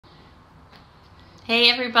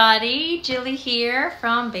Hey everybody, Jilly here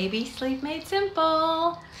from Baby Sleep Made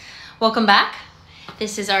Simple. Welcome back.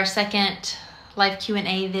 This is our second live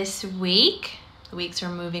Q&A this week. The weeks are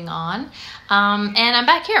moving on. And I'm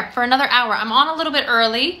back here for another hour. I'm on a little bit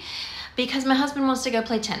early because my husband wants to go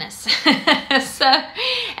play tennis.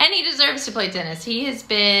 And he deserves to play tennis. He has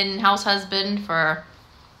been house husband for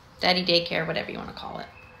daddy daycare, whatever you want to call it.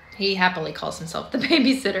 He happily calls himself the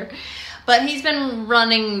babysitter. But he's been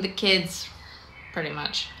running the kids pretty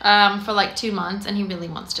much for like 2 months, and he really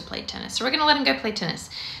wants to play tennis, so we're gonna let him go play tennis.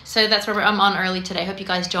 So that's where I'm on early today. Hope you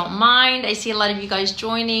guys don't mind. I see a lot of you guys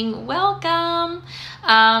joining. Welcome.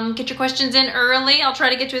 Get your questions in early. I'll try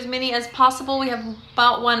to get to as many as possible. We have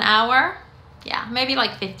about 1 hour, yeah, maybe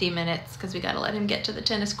like 50 minutes, because we got to let him get to the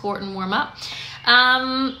tennis court and warm up.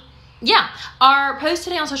 Yeah, our post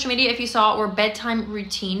today on social media, if you saw, were bedtime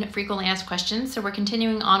routine frequently asked questions. So we're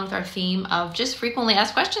continuing on with our theme of just frequently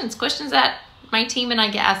asked questions that my team and I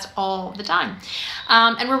get asked all the time.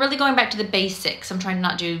 And we're really going back to the basics. I'm trying to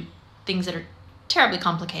not do things that are terribly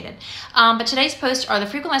complicated. But today's posts are the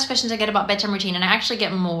frequently asked questions I get about bedtime routine, and I actually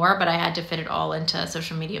get more, but I had to fit it all into a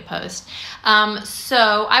social media post. So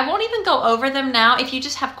I won't even go over them now. If you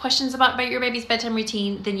just have questions about your baby's bedtime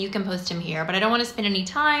routine, then you can post them here. But I don't want to spend any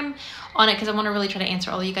time on it because I want to really try to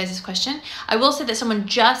answer all of you guys' question. I will say that someone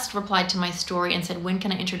just replied to my story and said, when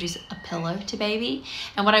can I introduce a pillow to baby?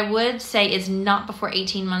 And what I would say is not before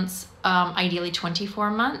 18 months, ideally 24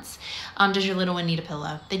 months. Does your little one need a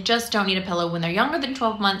pillow? They just don't need a pillow when they're younger than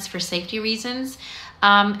 12 months for safety reasons.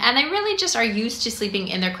 And they really just are used to sleeping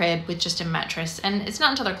in their crib with just a mattress. And it's not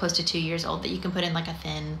until they're close to 2 years old that you can put in like a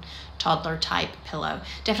thin toddler type pillow.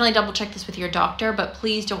 Definitely double check this with your doctor, but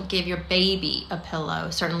please don't give your baby a pillow,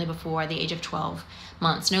 certainly before the age of 12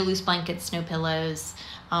 months. No loose blankets, no pillows.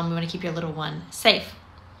 We want to keep your little one safe.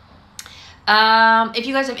 If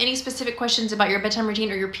you guys have any specific questions about your bedtime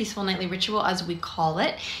routine or your peaceful nightly ritual, as we call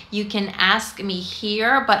it, you can ask me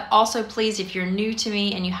here. But also, please, if you're new to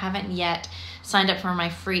me and you haven't yet signed up for my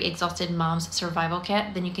free Exhausted Moms Survival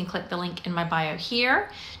Kit, then you can click the link in my bio here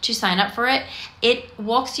to sign up for it. It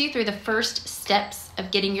walks you through the first steps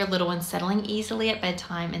of getting your little one settling easily at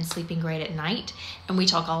bedtime and sleeping great at night. And we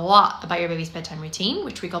talk a lot about your baby's bedtime routine,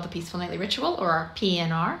 which we call the Peaceful Nightly Ritual, or our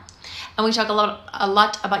PNR. And we talk a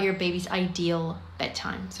lot about your baby's ideal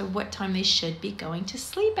bedtime, so what time they should be going to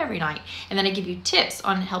sleep every night. And then I give you tips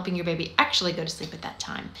on helping your baby actually go to sleep at that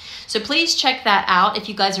time. So please check that out. If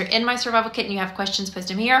you guys are in my survival kit and you have questions, post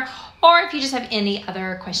them here. Or if you just have any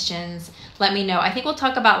other questions, let me know. I think we'll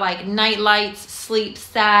talk about like night lights, sleep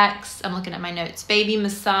stacks. I'm looking at my notes. Baby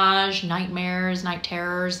massage, nightmares, night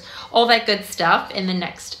terrors, all that good stuff in the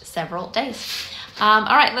next several days. All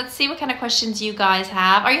right, let's see what kind of questions you guys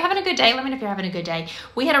have. Are you having a good day? Let me know if you're having a good day.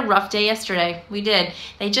 We had a rough day yesterday. We did.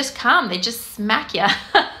 They just come. They just smack you.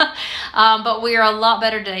 But we are a lot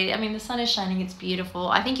better today. I mean, the sun is shining. It's beautiful.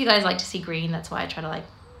 I think you guys like to see green. That's why I try to like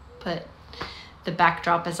put the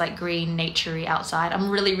backdrop as like green, nature-y outside.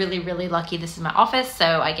 I'm really, really, really lucky. This is my office,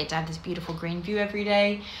 so I get to have this beautiful green view every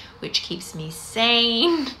day, which keeps me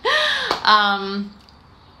sane. A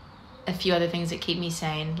few other things that keep me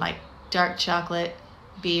sane, like dark chocolate,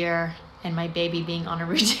 beer, and my baby being on a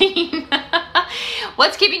routine.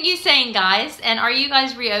 What's keeping you sane, guys? And are you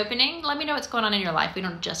guys reopening? Let me know what's going on in your life. We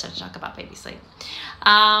don't just have to talk about baby sleep.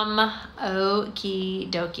 Okie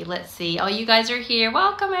dokie. Let's see. Oh, you guys are here.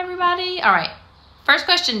 Welcome, everybody. All right. First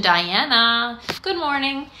question, Diana. Good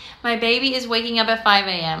morning. My baby is waking up at 5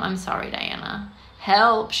 a.m. I'm sorry, Diana.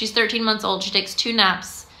 Help. She's 13 months old. She takes 2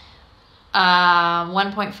 naps,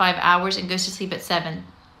 1.5 hours, and goes to sleep at 7.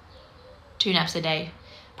 2 naps a day,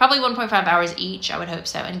 probably 1.5 hours each, I would hope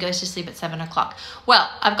so, and goes to sleep at 7 o'clock. Well,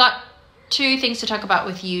 I've got 2 things to talk about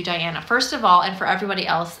with you, Diana. First of all, and for everybody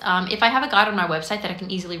else, if I have a guide on my website that I can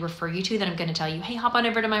easily refer you to, then I'm going to tell you, hey, hop on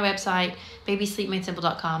over to my website,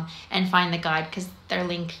 babysleepmadesimple.com, and find the guide, because they're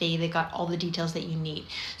lengthy. They got all the details that you need.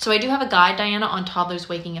 So I do have a guide, Diana, on toddlers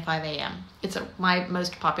waking at 5 a.m. It's my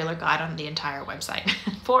most popular guide on the entire website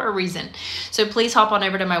for a reason. So please hop on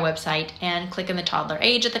over to my website and click on the toddler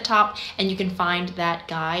age at the top, and you can find that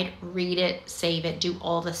guide, read it, save it, do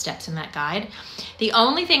all the steps in that guide. The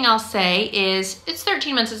only thing I'll say is it's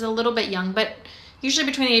 13 months. It's a little bit young, but usually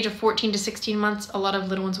between the age of 14 to 16 months, a lot of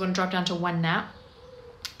little ones want to drop down to 1 nap.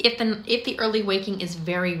 If the early waking is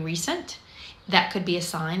very recent, that could be a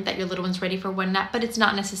sign that your little one's ready for 1 nap, but it's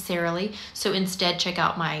not necessarily. So instead, check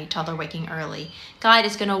out my Toddler Waking Early guide.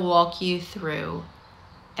 It's going to walk you through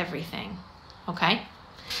everything, okay?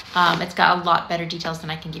 It's got a lot better details than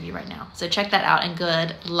I can give you right now. So check that out, and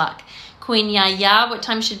good luck. Queen Yaya, what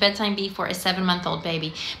time should bedtime be for a 7-month-old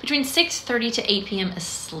baby? Between 6:30 to 8 p.m.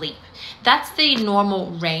 asleep. That's the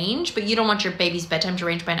normal range, but you don't want your baby's bedtime to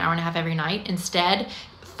range by an hour and a half every night. Instead,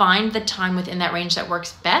 find the time within that range that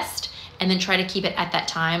works best, and then try to keep it at that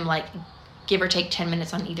time, like give or take 10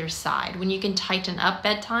 minutes on either side. When you can tighten up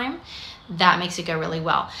bedtime, that makes it go really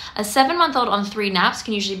well. A 7-month-old on 3 naps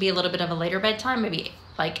can usually be a little bit of a later bedtime, maybe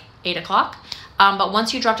like 8 o'clock. But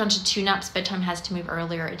once you drop down to 2 naps, bedtime has to move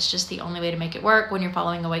earlier. It's just the only way to make it work when you're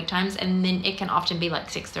following awake times. And then it can often be like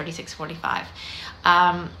 6:30,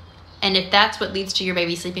 6:45. And if that's what leads to your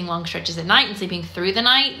baby sleeping long stretches at night and sleeping through the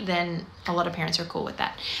night, then a lot of parents are cool with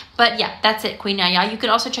that. But yeah, that's it, Queen Yaya. You can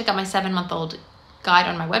also check out my 7-month-old guide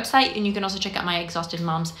on my website, and you can also check out my Exhausted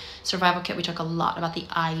Moms Survival Kit. We talk a lot about the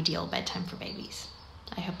ideal bedtime for babies.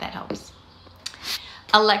 I hope that helps.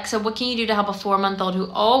 Alexa, what can you do to help a 4-month-old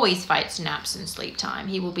who always fights naps and sleep time?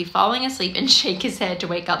 He will be falling asleep and shake his head to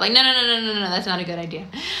wake up. Like, no, that's not a good idea.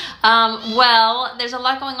 Well, there's a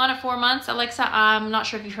lot going on at 4 months. Alexa, I'm not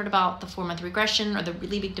sure if you've heard about the 4-month regression or the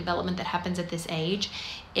really big development that happens at this age.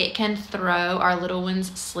 It can throw our little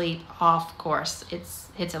one's sleep off course. It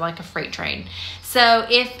hits it like a freight train. So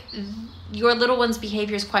if your little one's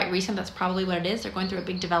behavior is quite recent, that's probably what it is. They're going through a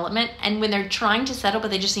big development. And when they're trying to settle,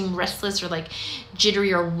 but they just seem restless or like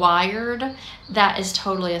jittery or wired, that is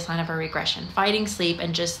totally a sign of a regression. Fighting sleep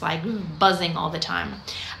and just like buzzing all the time.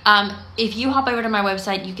 If you hop over to my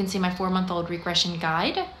website, you can see my 4-month-old regression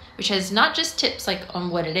guide, which has not just tips like on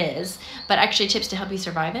what it is, but actually tips to help you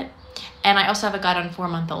survive it. And I also have a guide on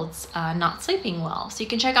 4-month-olds not sleeping well. So you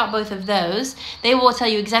can check out both of those. They will tell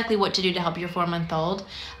you exactly what to do to help your 4-month-old.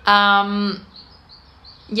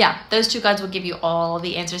 Yeah, those 2 guides will give you all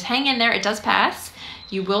the answers. Hang in there, it does pass.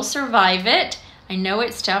 You will survive it. I know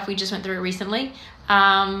it's tough, we just went through it recently.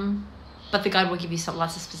 But the guide will give you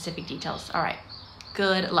lots of specific details. All right,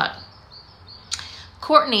 good luck.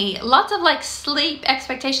 Courtney, lots of like sleep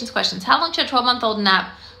expectations questions. How long should a 12-month-old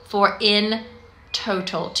nap for in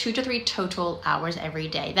total? 2 to 3 total hours every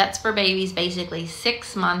day. That's for babies basically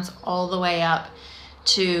 6 months all the way up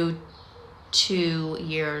to 2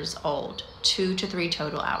 years old. 2 to 3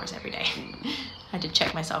 total hours every day. I had to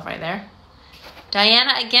check myself right there.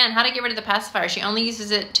 Diana, again, how to get rid of the pacifier. She only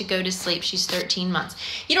uses it to go to sleep. She's 13 months.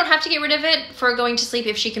 You don't have to get rid of it for going to sleep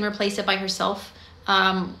if she can replace it by herself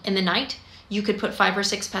in the night. You could put 5 or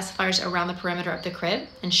 6 pacifiers around the perimeter of the crib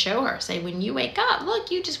and show her. Say, when you wake up,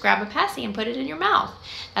 look, you just grab a passy and put it in your mouth.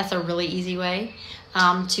 That's a really easy way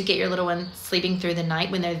to get your little one sleeping through the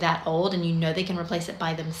night when they're that old and you know they can replace it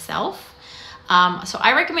by themselves. So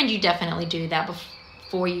I recommend you definitely do that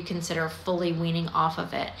before you consider fully weaning off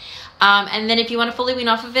of it. And then if you want to fully wean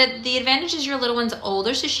off of it, the advantage is your little one's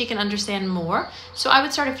older so she can understand more. So I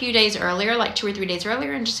would start a few days earlier, like 2 or 3 days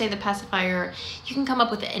earlier, and just say the pacifier, you can come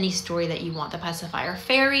up with any story that you want. The pacifier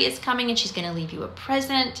fairy is coming and she's going to leave you a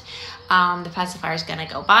present. The pacifier is going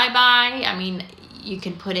to go bye-bye. I mean, you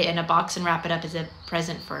can put it in a box and wrap it up as a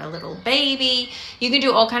present for a little baby. You can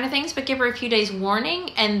do all kinds of things, but give her a few days warning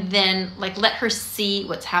and then like let her see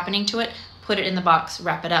what's happening to it. Put it in the box,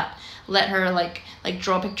 wrap it up. Let her like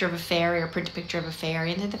draw a picture of a fairy or print a picture of a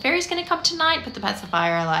fairy. And then the fairy's gonna come tonight, put the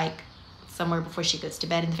pacifier like somewhere before she goes to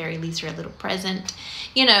bed and the fairy leaves her a little present.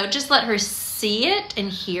 You know, just let her see it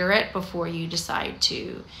and hear it before you decide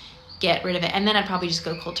to get rid of it. And then I'd probably just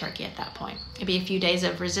go cold turkey at that point. It'd be a few days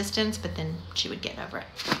of resistance, but then she would get over it.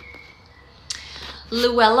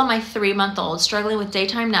 Luella, my 3-month-old, struggling with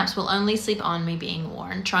daytime naps, will only sleep on me being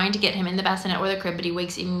worn. Trying to get him in the bassinet or the crib, but he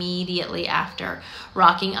wakes immediately after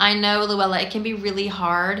rocking. I know, Luella, it can be really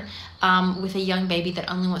hard with a young baby that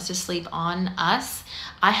only wants to sleep on us.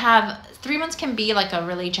 3 months can be like a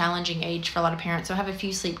really challenging age for a lot of parents, so I have a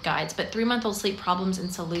few sleep guides, but 3-month-old sleep problems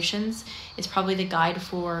and solutions is probably the guide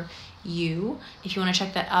for you if you want to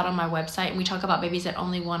check that out on my website. And we talk about babies that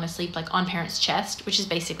only want to sleep like on parents' chest, which is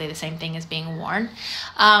basically the same thing as being worn.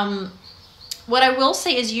 What I will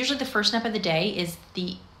say is usually the first nap of the day is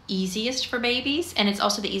the easiest for babies, and it's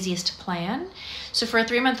also the easiest to plan. So for a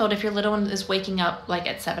 3-month-old, if your little one is waking up like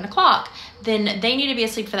at 7 o'clock, then they need to be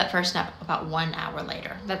asleep for that first nap about 1 hour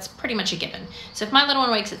later. That's pretty much a given. So if my little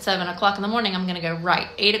one wakes at 7 o'clock in the morning, I'm gonna go, right,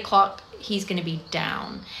 8 o'clock, he's gonna be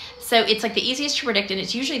down. So it's like the easiest to predict, and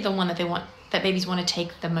it's usually the one that babies want to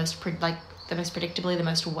take the most predictably, the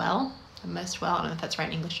most well, I don't know if that's right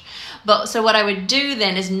in English. But so what I would do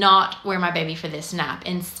then is not wear my baby for this nap.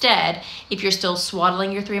 Instead, if you're still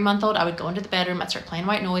swaddling your 3-month-old, I would go into the bedroom, I'd start playing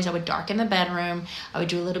white noise, I would darken the bedroom, I would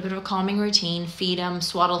do a little bit of a calming routine, feed him,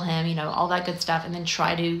 swaddle him, you know, all that good stuff, and then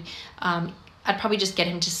try to, I'd probably just get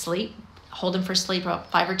him to sleep, hold him for sleep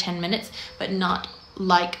about 5 or 10 minutes, but not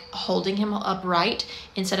like holding him upright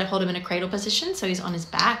instead of hold him in a cradle position. So he's on his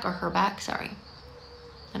back, or her back, sorry.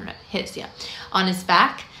 I don't know, his, yeah, on his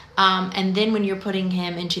back. And then when you're putting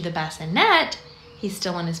him into the bassinet, he's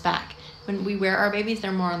still on his back. When we wear our babies,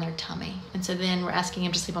 they're more on their tummy. And so then we're asking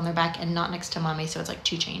him to sleep on their back and not next to mommy. So it's like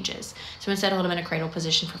 2 changes. So instead, hold him in a cradle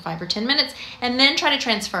position for 5 or 10 minutes and then try to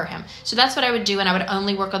transfer him. So that's what I would do. And I would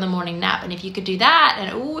only work on the morning nap. And if you could do that,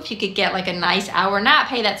 and ooh, if you could get like a nice hour nap,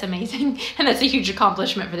 hey, that's amazing. And that's a huge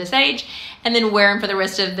accomplishment for this age. And then wear him for the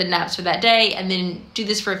rest of the naps for that day. And then do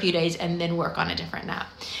this for a few days and then work on a different nap.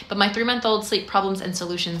 But my 3-month-old sleep problems and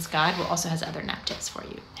solutions guide will also has other nap tips for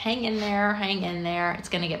you. Hang in there, hang in there. It's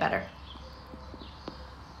going to get better.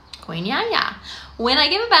 Queen Yaya. When I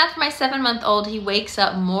give a bath for my 7-month-old, he wakes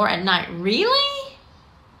up more at night. Really?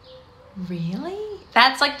 Really?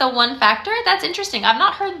 That's like the one factor? That's interesting. I've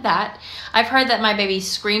not heard that. I've heard that my baby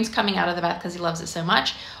screams coming out of the bath because he loves it so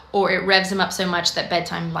much, or it revs him up so much that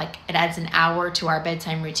bedtime, like it adds an hour to our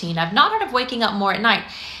bedtime routine. I've not heard of waking up more at night.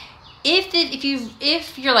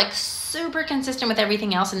 If you're like super consistent with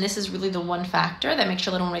everything else, and this is really the one factor that makes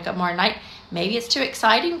your little one wake up more at night, maybe it's too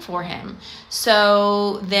exciting for him.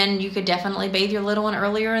 So then you could definitely bathe your little one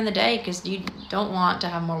earlier in the day because you don't want to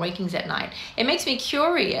have more wakings at night. It makes me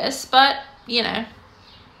curious, but you know,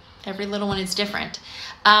 every little one is different.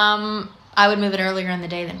 I would move it earlier in the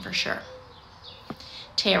day then for sure.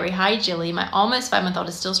 Terry, hi Jilly. My almost 5-month-old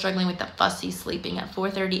is still struggling with the fussy sleeping at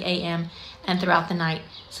 4:30 a.m. and throughout the night.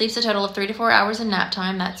 Sleeps a total of 3 to 4 hours in nap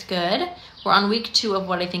time. That's good. We're on week 2 of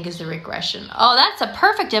what I think is the regression. Oh, that's a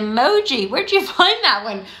perfect emoji. Where'd you find that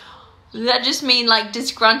one? Does that just mean like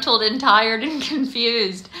disgruntled and tired and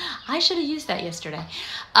confused? I should have used that yesterday.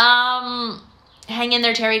 Hang in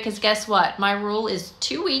there, Terry, because guess what? My rule is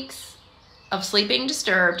 2 weeks of sleeping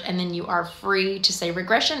disturbed, and then you are free to say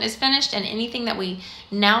regression is finished, and anything that we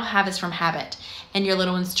now have is from habit. And your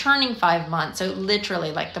little one's turning 5 months, so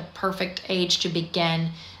literally like the perfect age to begin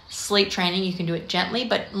sleep training. You can do it gently,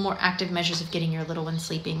 but more active measures of getting your little one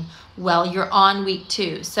sleeping well. You're on week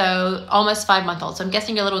 2, so almost 5-month-old. So I'm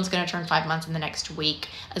guessing your little one's going to turn 5 months in the next week,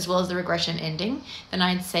 as well as the regression ending. Then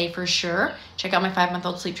I'd say for sure, check out my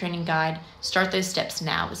 5-month-old sleep training guide. Start those steps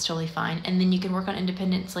now. It's totally fine. And then you can work on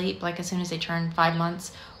independent sleep, like as soon as they turn 5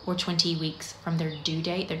 months or 20 weeks from their due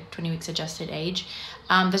date, their 20 weeks adjusted age.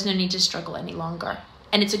 There's no need to struggle any longer.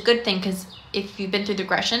 And it's a good thing because if you've been through the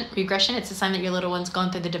regression, it's a sign that your little one's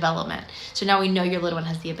gone through the development. So now we know your little one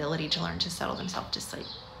has the ability to learn to settle themselves to sleep.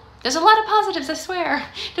 There's a lot of positives, I swear.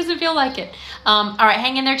 Doesn't feel like it. All right,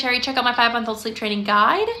 hang in there, Terry. Check out my 5-month-old sleep training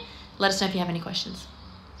guide. Let us know if you have any questions.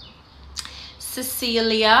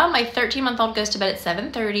 Cecilia, my 13-month-old goes to bed at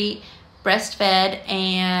 7:30, breastfed,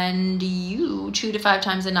 and you 2 to 5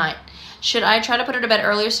 times a night. Should I try to put her to bed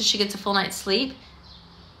earlier so she gets a full night's sleep?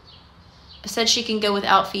 Said she can go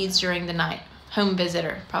without feeds during the night. Home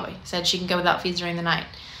visitor probably said she can go without feeds during the night.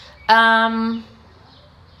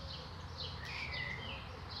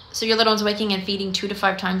 So your little one's waking and feeding 2 to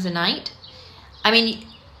 5 times a night. I mean,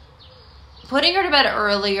 putting her to bed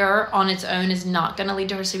earlier on its own is not going to lead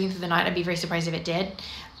to her sleeping through the night. I'd be very surprised if it did.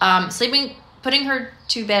 Putting her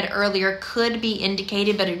to bed earlier could be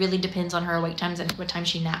indicated, but it really depends on her awake times and what time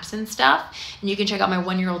she naps and stuff. And you can check out my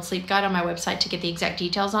 1-year-old sleep guide on my website to get the exact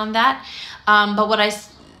details on that.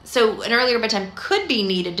 So an earlier bedtime could be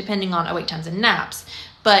needed depending on awake times and naps.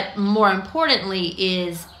 But more importantly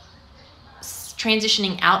is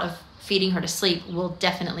transitioning out of feeding her to sleep will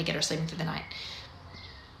definitely get her sleeping through the night.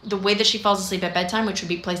 The way that she falls asleep at bedtime, which would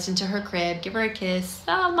be placed into her crib, give her a kiss.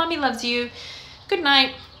 Oh, mommy loves you. Good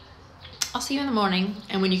night. I'll see you in the morning.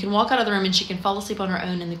 And when you can walk out of the room and she can fall asleep on her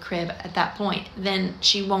own in the crib at that point, then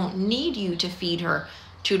she won't need you to feed her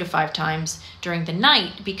 2 to 5 times during the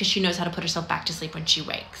night because she knows how to put herself back to sleep when she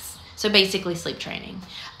wakes. So basically sleep training.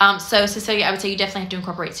 So Cecilia, I would say you definitely have to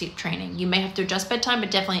incorporate sleep training. You may have to adjust bedtime, but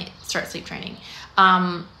definitely start sleep training.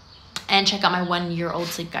 And check out my 1-year-old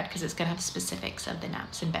sleep guide because it's going to have the specifics of the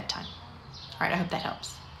naps and bedtime. All right, I hope that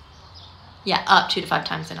helps. Yeah, up 2 to 5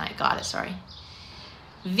 times a night. Got it, sorry.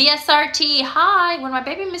 VSRT, hi. When my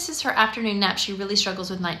baby misses her afternoon nap, she really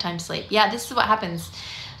struggles with nighttime sleep. Yeah, this is what happens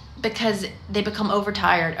because they become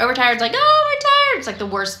overtired. Overtired's like, oh, I'm tired. It's like the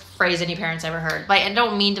worst phrase any parent's ever heard. Like, I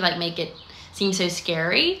don't mean to like make it seem so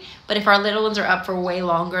scary, but if our little ones are up for way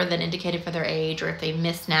longer than indicated for their age, or if they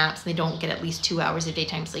miss naps and they don't get at least 2 hours of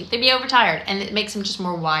daytime sleep, they'd be overtired, and it makes them just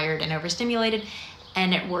more wired and overstimulated,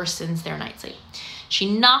 and it worsens their night sleep.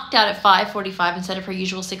 She knocked out at 5:45 instead of her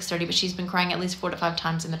usual 6:30, but she's been crying at least 4 to 5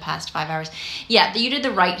 times in the past 5 hours. Yeah, you did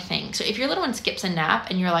the right thing. So if your little one skips a nap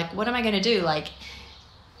and you're like, what am I going to do? Like,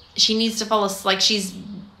 she needs to fall asleep. Like, she's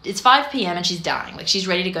it's 5 p.m. and she's dying. Like, she's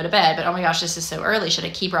ready to go to bed, but oh my gosh, this is so early. Should I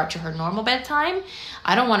keep her up to her normal bedtime?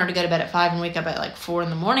 I don't want her to go to bed at 5 and wake up at like 4 in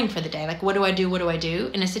the morning for the day. Like, what do I do? What do I do?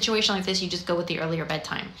 In a situation like this, you just go with the earlier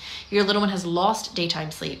bedtime. Your little one has lost daytime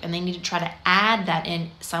sleep, and they need to try to add that in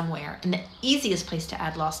somewhere. And the easiest place to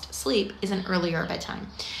add lost sleep is an earlier bedtime.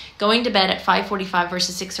 Going to bed at 5:45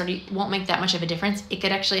 versus 6:30 won't make that much of a difference. It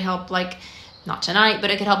could actually help, like, not tonight, but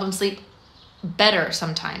it could help them sleep better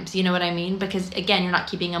sometimes. You know what I mean? Because again, you're not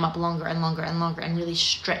keeping them up longer and longer and longer and really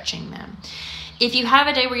stretching them. If you have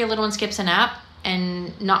a day where your little one skips a nap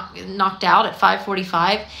and knocked out at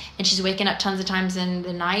 5:45 and she's waking up tons of times in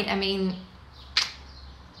the night, I mean,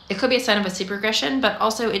 it could be a sign of a sleep regression, but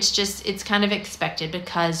also it's kind of expected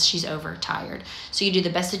because she's overtired. So you do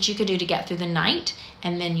the best that you could do to get through the night,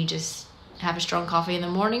 and then you just have a strong coffee in the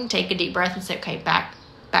morning, take a deep breath and say, okay, back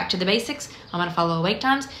to the basics. I'm gonna follow awake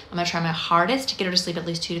times. I'm gonna try my hardest to get her to sleep at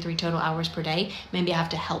least 2 to 3 total hours per day. Maybe I have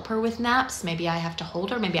to help her with naps. Maybe I have to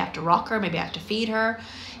hold her. Maybe I have to rock her. Maybe I have to feed her.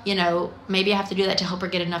 You know, maybe I have to do that to help her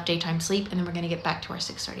get enough daytime sleep, and then we're gonna get back to our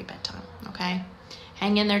 6:30 bedtime, okay?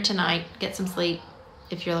 Hang in there tonight, get some sleep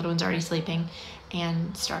if your little one's already sleeping,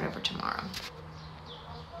 and start over tomorrow.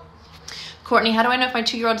 Courtney, how do I know if my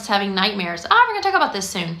 2-year-old is having nightmares? Oh, we're gonna talk about this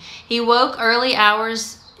soon. He woke early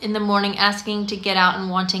hours in the morning asking to get out and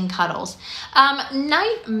wanting cuddles.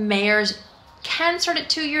 Nightmares can start at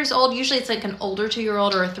 2 years old. Usually it's like an older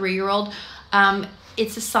 2-year-old or a 3-year-old.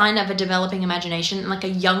 It's a sign of a developing imagination. Like a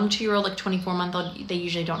young 2-year-old, like 24-month-old, they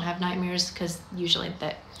usually don't have nightmares because usually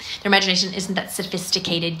their imagination isn't that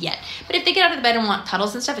sophisticated yet. But if they get out of the bed and want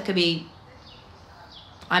cuddles and stuff, it could be,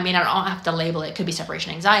 I mean, I don't have to label it. It could be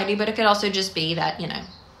separation anxiety, but it could also just be that, you know,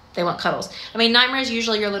 they want cuddles. I mean, nightmares,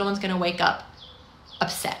 usually your little one's gonna wake up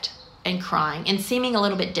upset and crying and seeming a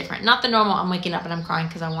little bit different. Not the normal, I'm waking up and I'm crying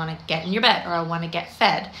because I want to get in your bed or I want to get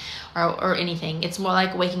fed or anything. It's more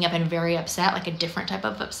like waking up and very upset, like a different type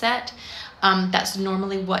of upset. That's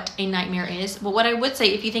normally what a nightmare is. But what I would say,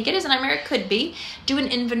 if you think it is a nightmare, it could be, do an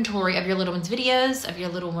inventory of your little one's videos, of your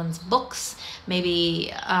little one's books,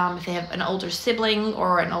 maybe if they have an older sibling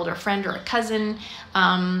or an older friend or a cousin,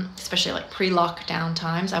 especially like pre-lockdown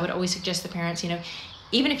times, I would always suggest the parents, you know,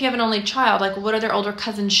 even if you have an only child, like, what are their older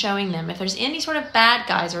cousins showing them? If there's any sort of bad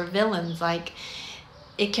guys or villains, like,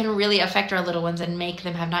 it can really affect our little ones and make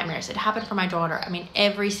them have nightmares. It happened for my daughter. I mean,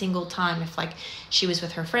 every single time, if like she was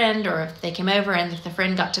with her friend or if they came over and if the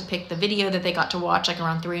friend got to pick the video that they got to watch, like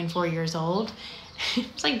around 3 and 4 years old,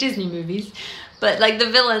 it's like Disney movies, but like the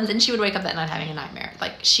villains, and she would wake up that night having a nightmare.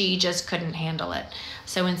 Like, she just couldn't handle it.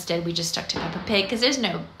 So instead we just stuck to Peppa Pig, because there's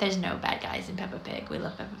no bad guys in Peppa Pig. We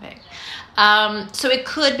love Peppa Pig. So it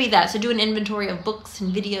could be that. So do an inventory of books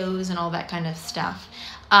and videos and all that kind of stuff.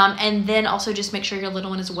 And then also just make sure your little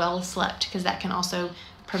one is well slept, because that can also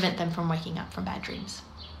prevent them from waking up from bad dreams.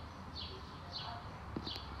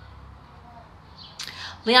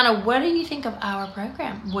 Liana, what do you think of our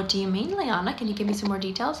program? What do you mean, Liana? Can you give me some more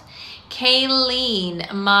details?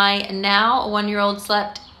 Kayleen, my now 1-year-old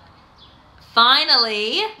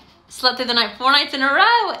finally slept through the night 4 nights in a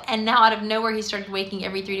row, and now out of nowhere he started waking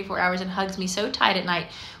every 3 to 4 hours and hugs me so tight at night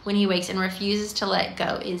when he wakes and refuses to let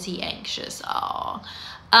go. Is he anxious? Oh.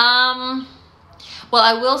 Well,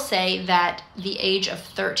 I will say that the age of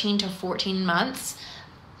 13 to 14 months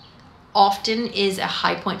often is a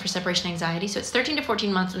high point for separation anxiety. So it's 13 to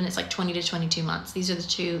 14 months, and it's like 20 to 22 months. These are the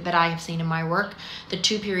two that I have seen in my work, the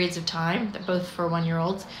 2 periods of time, both for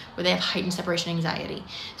 1-year-olds, where they have heightened separation anxiety.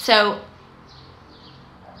 So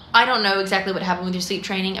I don't know exactly what happened with your sleep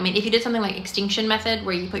training. I mean, if you did something like extinction method,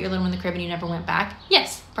 where you put your little one in the crib and you never went back,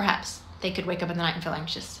 yes, perhaps they could wake up in the night and feel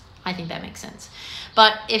anxious. I think that makes sense.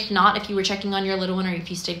 But if not, if you were checking on your little one, or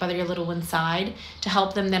if you stayed by your little one's side to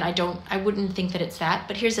help them, then I wouldn't think that it's that.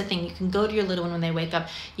 But here's the thing, you can go to your little one when they wake up,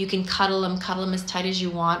 you can cuddle them as tight as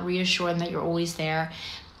you want, reassure them that you're always there,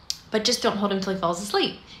 but just don't hold him until he falls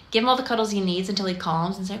asleep. Give him all the cuddles he needs until he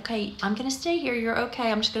calms, and say, okay, I'm gonna stay here, you're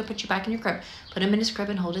okay, I'm just gonna put you back in your crib. Put him in his crib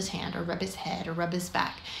and hold his hand, or rub his head, or rub his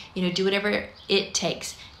back. You know, do whatever it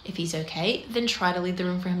takes. If he's okay, then try to leave the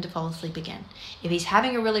room for him to fall asleep again. If he's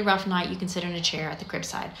having a really rough night, you can sit in a chair at the crib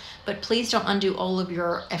side. But please don't undo all of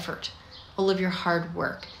your effort, all of your hard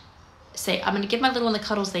work. Say, I'm gonna give my little one the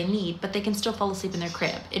cuddles they need, but they can still fall asleep in their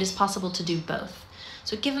crib. It is possible to do both.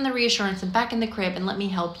 So give them the reassurance and back in the crib, and let me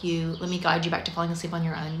help you, let me guide you back to falling asleep on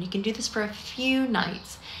your own. And you can do this for a few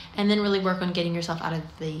nights, and then really work on getting yourself out of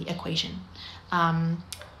the equation.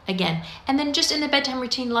 Again, and then just in the bedtime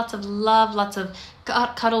routine, lots of love, lots of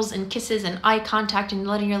cuddles and kisses and eye contact, and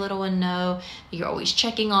letting your little one know that you're always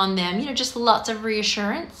checking on them. You know, just lots of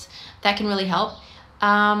reassurance. That can really help.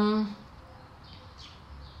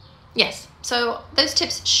 Yes, so those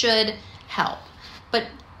tips should help, but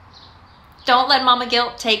don't let mama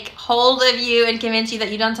guilt take hold of you and convince you that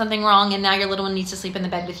you've done something wrong and now your little one needs to sleep in the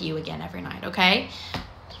bed with you again every night, okay?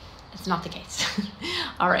 It's not the case.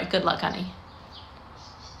 All right, good luck, honey.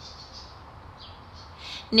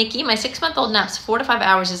 Nikki, my 6-month-old naps 4 to 5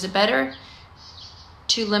 hours. Is it better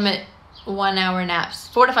to limit 1 hour naps?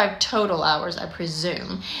 4 to 5 total hours, I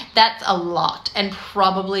presume. That's a lot and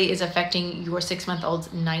probably is affecting your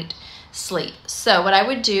 6-month-old's night sleep. So what I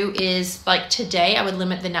would do is, like today, I would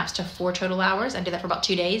limit the naps to 4 total hours. I'd do that for about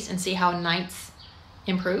 2 days and see how nights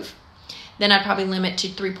improve. Then I'd probably limit to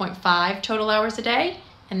 3.5 total hours a day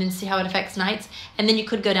and then see how it affects nights. And then you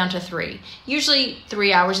could go down to 3. Usually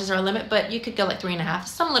 3 hours is our limit, but you could go like 3.5.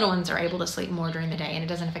 Some little ones are able to sleep more during the day and it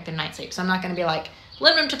doesn't affect their night sleep. So I'm not gonna be like,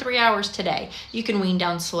 limit them to 3 hours today. You can wean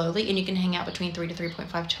down slowly and you can hang out between 3 to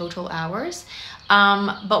 3.5 total hours.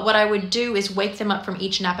 But what I would do is wake them up from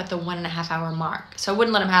each nap at the 1.5 hour mark. So I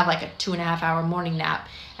wouldn't let them have like a 2.5 hour morning nap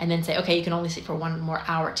and then say, okay, you can only sleep for 1 more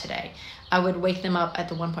hour today. I would wake them up at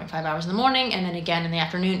the 1.5 hours in the morning and then again in the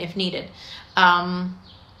afternoon if needed.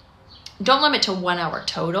 Don't limit to 1 hour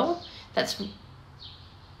total. That's,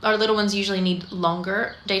 our little ones usually need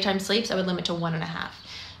longer daytime sleeps. I would limit to 1.5.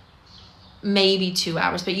 Maybe 2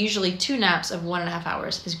 hours, but usually 2 naps of 1.5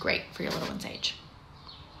 hours is great for your little one's age.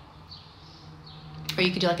 Or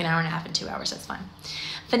you could do like 1.5 hours and 2 hours, that's fine.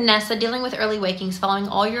 Vanessa, dealing with early wakings, following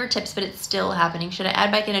all your tips, but it's still happening. Should I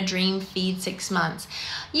add back in a dream feed 6 months?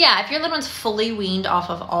 Yeah, if your little one's fully weaned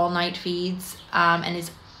off of all night feeds and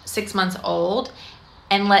is 6 months old,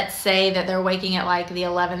 and let's say that they're waking at like the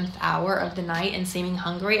 11th hour of the night and seeming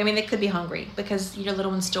hungry. I mean, they could be hungry because your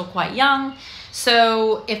little one's still quite young.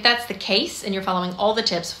 So if that's the case and you're following all the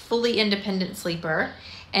tips, fully independent sleeper,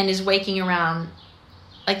 and is waking around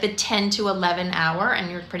like the 10 to 11 hour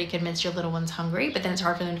and you're pretty convinced your little one's hungry, but then it's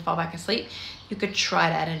hard for them to fall back asleep, you could try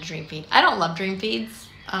to add in a dream feed. I don't love dream feeds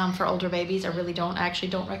for older babies. I really don't. I actually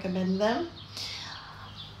don't recommend them.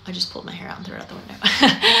 I just pulled my hair out and threw it out the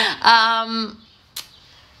window.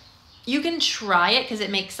 You can try it because it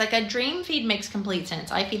makes, like a dream feed makes complete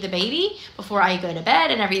sense. I feed the baby before I go to bed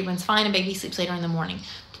and everyone's fine and baby sleeps later in the morning.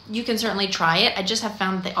 You can certainly try it. I just have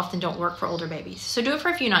found that they often don't work for older babies. So do it for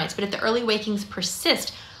a few nights, but if the early wakings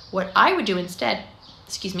persist, what I would do instead,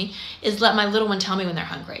 is let my little one tell me when they're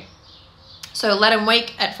hungry. So let them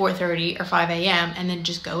wake at 4:30 or 5 a.m. and then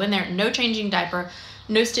just go in there, no changing diaper,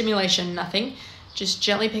 no stimulation, nothing. Just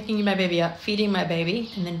gently picking my baby up, feeding my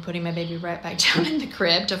baby, and then putting my baby right back down in the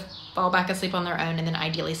crib to fall back asleep on their own and then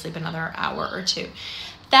ideally sleep another hour or 2.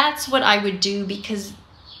 That's what I would do because,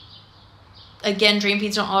 again, dream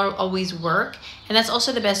feeds don't always work. And that's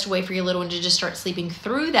also the best way for your little one to just start sleeping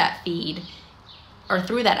through that feed or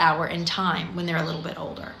through that hour in time when they're a little bit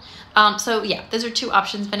older. So yeah, those are 2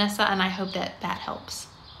 options, Vanessa, and I hope that that helps.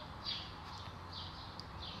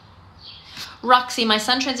 Roxy, my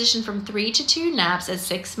son transitioned from 3 to 2 naps at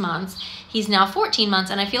 6 months. He's now 14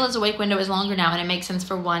 months, and I feel his awake window is longer now, and it makes sense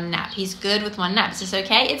for 1 nap. He's good with 1 nap. Is this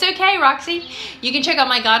okay? It's okay, Roxy. You can check out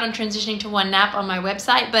my guide on transitioning to 1 nap on my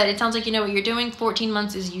website, but it sounds like you know what you're doing. 14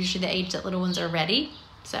 months is usually the age that little ones are ready,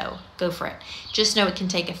 so go for it. Just know it can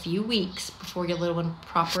take a few weeks before your little one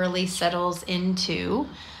properly settles into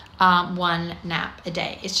 1 nap a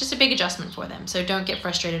day. It's just a big adjustment for them, so don't get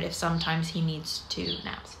frustrated if sometimes he needs 2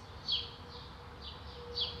 naps.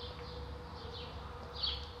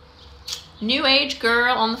 New age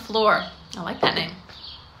girl on the floor. I like that name.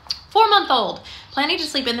 4-month-old, planning to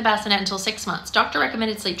sleep in the bassinet until 6 months. Doctor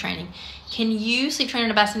recommended sleep training. Can you sleep train in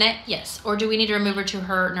a bassinet? Yes. Or do we need to remove her to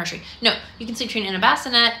her nursery? No, you can sleep train in a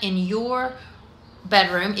bassinet in your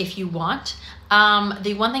bedroom if you want.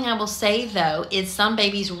 The one thing I will say though is some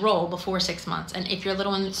babies roll before 6 months, and if your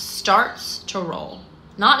little one starts to roll,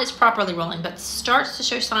 not is properly rolling, but starts to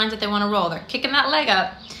show signs that they want to roll, they're kicking that leg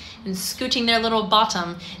up and scooting their little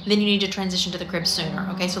bottom, then you need to transition to the crib sooner,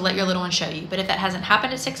 okay? So let your little one show you. But if that hasn't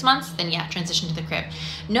happened at 6 months, then yeah, transition to the crib.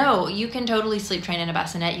 No, you can totally sleep train in a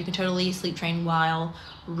bassinet. You can totally sleep train while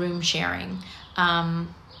room sharing.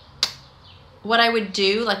 What I would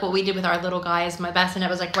do, like what we did with our little guy, is my bassinet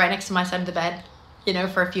was like right next to my side of the bed, you know,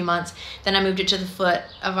 for a few months. Then I moved it to the foot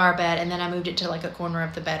of our bed, and then I moved it to like a corner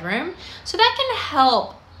of the bedroom. So that can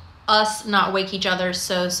help us not wake each other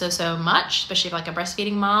so much, especially if like a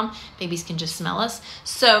breastfeeding mom, babies can just smell us.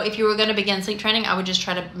 So if you were going to begin sleep training, I would just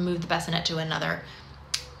try to move the bassinet to another,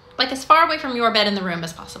 like as far away from your bed in the room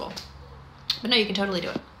as possible. But no, you can totally do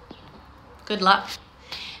it. Good luck.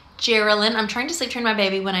 Geraldine, I'm trying to sleep train my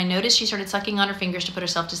baby when I noticed she started sucking on her fingers to put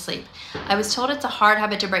herself to sleep. I was told it's a hard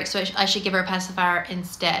habit to break, so I should give her a pacifier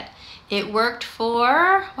instead. It worked for,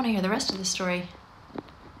 I want to hear the rest of the story.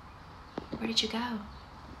 Where did you go?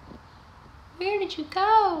 Where did you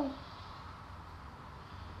go?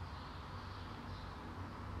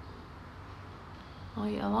 Oh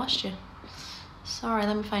yeah, I lost you. Sorry,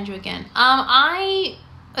 let me find you again.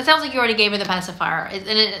 It sounds like you already gave her the pacifier.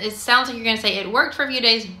 It sounds like you're gonna say it worked for a few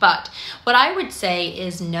days, but what I would say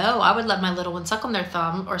is no, I would let my little one suck on their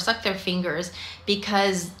thumb or suck their fingers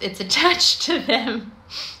because it's attached to them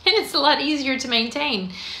and it's a lot easier to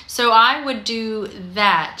maintain. So I would do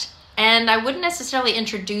that. And I wouldn't necessarily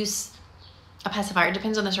introduce a pacifier. It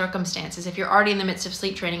depends on the circumstances. If you're already in the midst of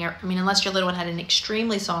sleep training, I mean, unless your little one had an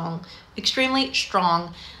extremely strong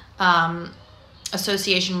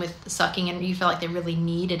association with sucking and you felt like they really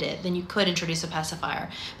needed it, then you could introduce a pacifier.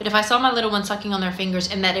 But if I saw my little one sucking on their fingers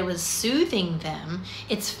and that it was soothing them,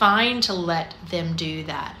 it's fine to let them do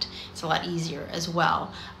that. It's a lot easier as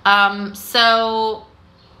well. So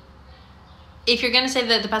if you're going to say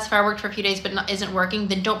that the pacifier worked for a few days but isn't working,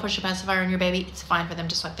 then don't push a pacifier on your baby. It's fine for them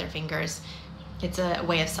to suck their fingers. It's a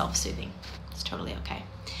way of self-soothing. It's totally okay.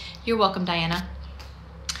 You're welcome, Diana.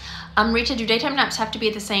 Rita, do daytime naps have to be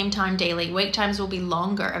at the same time daily? Wake times will be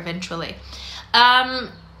longer eventually.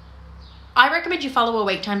 I recommend you follow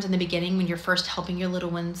awake times in the beginning when you're first helping your little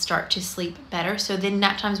one start to sleep better. So then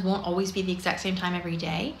nap times won't always be the exact same time every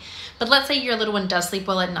day. But let's say your little one does sleep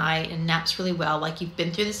well at night and naps really well, like you've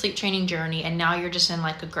been through the sleep training journey and now you're just in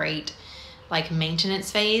like a great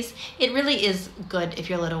maintenance phase. It really is good if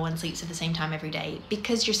your little one sleeps at the same time every day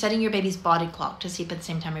because you're setting your baby's body clock to sleep at the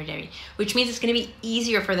same time every day, which means it's going to be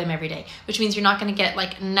easier for them every day, which means you're not going to get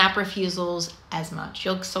like nap refusals as much.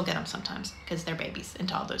 You'll still get them sometimes because they're babies and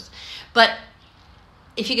toddlers. But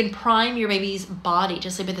if you can prime your baby's body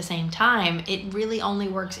to sleep at the same time, it really only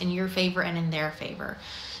works in your favor and in their favor.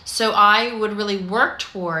 So I would really work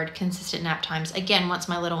toward consistent nap times. Again, once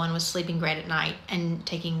my little one was sleeping great at night and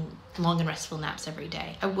taking long and restful naps every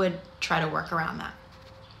day, I would try to work around that.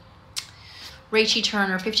 Rachie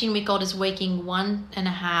Turner, 15-week-old is waking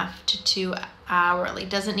 1.5 to 2 hourly.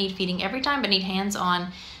 Doesn't need feeding every time, but need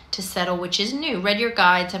hands-on to settle, which is new. Read your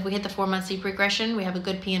guides. Have we hit the 4-month sleep regression? We have a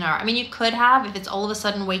good PNR. I mean, you could have if it's all of a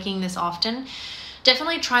sudden waking this often.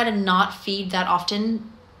 Definitely try to not feed that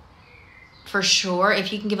often. For sure,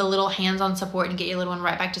 if you can give a little hands-on support and get your little one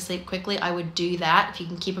right back to sleep quickly, I would do that. If you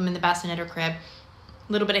can keep them in the bassinet or crib,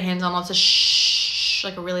 a little bit of hands-on, lots of shh,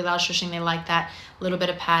 like a really loud shushing, they like that. A little bit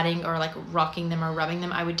of patting or like rocking them or rubbing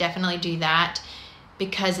them, I would definitely do that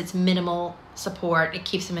because it's minimal support. It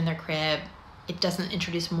keeps them in their crib. It doesn't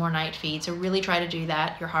introduce more night feed, so really try to do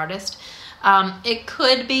that your hardest. It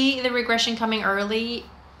could be the regression coming early.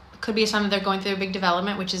 It could be a sign that they're going through a big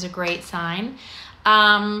development, which is a great sign.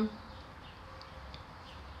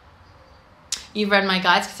 You've read my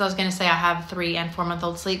guides because I was going to say I have 3- and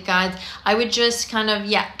 4-month-old sleep guides. I would just kind of,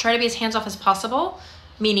 try to be as hands-off as possible,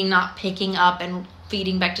 meaning not picking up and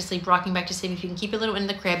feeding back to sleep, rocking back to sleep. If you can keep your little in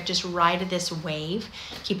the crib, just ride this wave.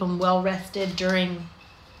 Keep them well rested during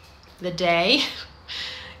the day.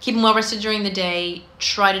 Keep them well rested during the day.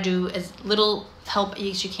 Try to do as little help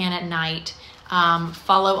as you can at night.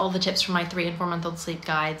 Follow all the tips from my 3- and 4-month-old sleep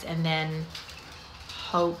guides, and then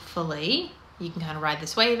hopefully you can kind of ride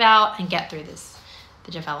this wave out and get through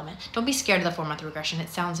the development. Don't be scared of the 4-month regression. It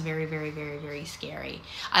sounds very, very, very, very scary.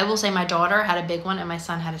 I will say my daughter had a big one and my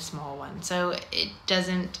son had a small one. So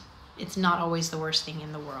it's not always the worst thing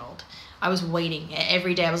in the world. I was waiting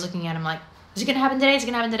every day. I was looking at him like, is it gonna happen today? Is it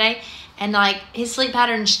gonna happen today? And like his sleep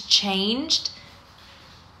patterns changed.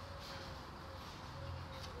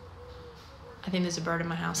 I think there's a bird in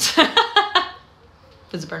my house.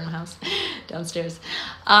 There's a bird in my house downstairs.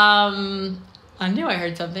 I knew I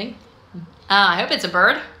heard something. I hope it's a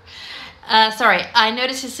bird. Sorry, I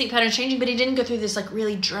noticed his sleep pattern changing, but he didn't go through this like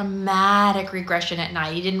really dramatic regression at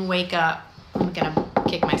night. He didn't wake up. I'm gonna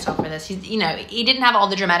kick myself for this. He didn't have all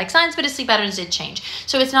the dramatic signs, but his sleep patterns did change.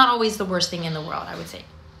 So it's not always the worst thing in the world, I would say.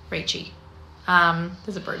 Rachie.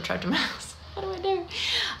 There's a bird trapped in my house. What do I do?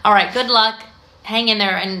 All right, good luck. Hang in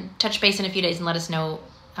there and touch base in a few days and let us know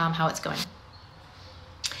how it's going.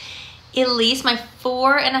 Elise, my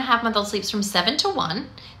 4.5-month-old sleeps from 7 to 1,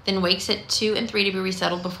 then wakes at 2 and 3 to be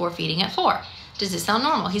resettled before feeding at 4. Does this sound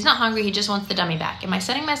normal? He's not hungry, he just wants the dummy back. Am I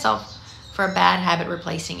setting myself for a bad habit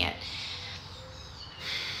replacing it?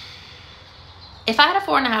 If I had a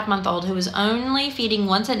 4.5-month-old who was only feeding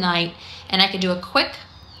once at night and I could do a quick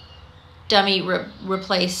dummy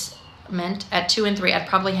replacement at 2 and 3, I'd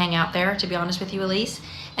probably hang out there, to be honest with you, Elise.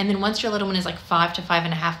 And then once your little one is like 5 to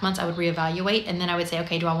 5.5 months, I would reevaluate. And then I would say,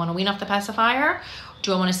 okay, do I want to wean off the pacifier?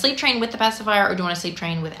 Do I want to sleep train with the pacifier, or do I want to sleep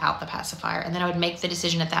train without the pacifier? And then I would make the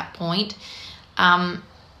decision at that point. I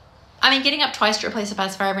mean, getting up twice to replace the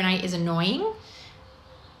pacifier every night is annoying,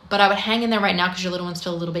 But I would hang in there right now because your little one's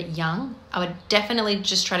still a little bit young. I would definitely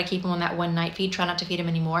just try to keep him on that 1 night feed. Try not to feed him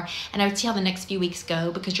anymore. And I would see how the next few weeks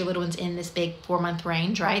go because your little one's in this big 4-month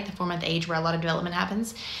range, right? The 4-month age where a lot of development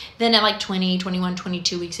happens. Then at like 20, 21,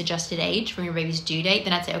 22 weeks adjusted age from your baby's due date,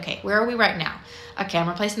 then I'd say, okay, where are we right now? Okay, I'm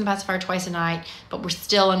replacing the pacifier twice a night, but we're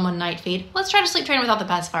still on 1 night feed. Let's try to sleep train without the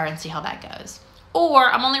pacifier and see how that goes.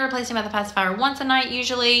 Or I'm only replacing by the pacifier once a night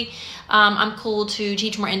usually. I'm cool to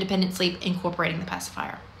teach more independent sleep incorporating the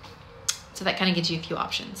pacifier. So that kind of gives you a few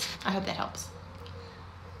options. I hope that helps.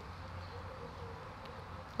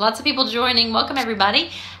 Lots of people joining. Welcome everybody.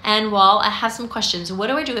 And while I have some questions, what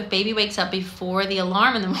do I do if baby wakes up before the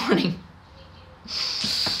alarm in the morning?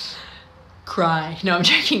 Cry. No, I'm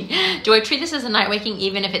joking. Do I treat this as a night waking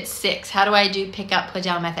even if it's 6? How do I do pick up, put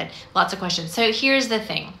down method? Lots of questions. So here's the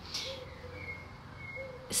thing.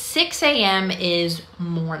 6 a.m. is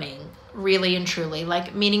morning, really and truly,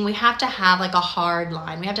 like meaning we have to have like a hard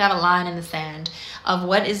line. We have to have a line in the sand of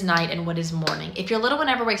what is night and what is morning. If your little one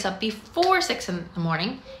ever wakes up before 6 in the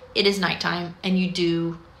morning, it is nighttime and you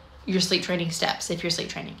do your sleep training steps if you're sleep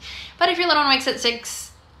training. But if your little one wakes at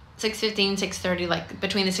 6:15, 6:30, like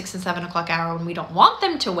between the 6 and 7 o'clock hour when we don't want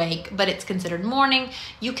them to wake, but it's considered morning,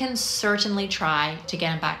 you can certainly try to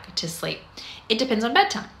get them back to sleep. It depends on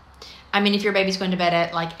bedtime. I mean, if your baby's going to bed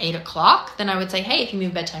at like 8 o'clock, then I would say, hey, if you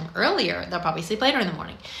move bedtime earlier, they'll probably sleep later in the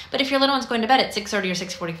morning. But if your little one's going to bed at 6:30 or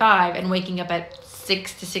 6:45 and waking up at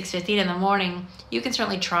 6 to 6:15 in the morning, you can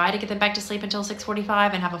certainly try to get them back to sleep until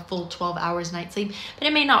 6:45 and have a full 12 hours night sleep, but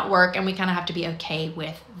it may not work and we kind of have to be okay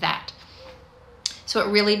with that. So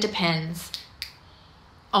it really depends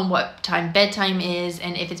on what time bedtime is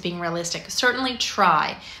and if it's being realistic. Certainly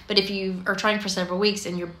try, but if you are trying for several weeks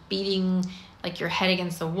and you're beating like your head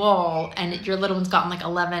against the wall and your little one's gotten like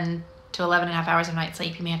 11 to 11 and a half hours of night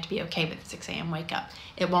sleep, you may have to be okay with the 6 a.m. wake up.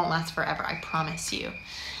 It won't last forever, I promise you.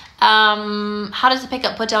 How does the pick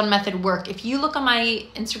up put down method work? If you look on my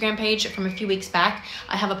Instagram page from a few weeks back,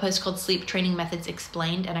 I have a post called Sleep Training Methods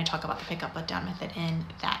Explained, and I talk about the pick up put down method in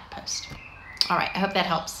that post. All right, I hope that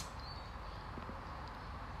helps.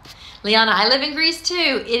 Liana, I live in Greece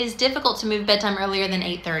too. It is difficult to move bedtime earlier than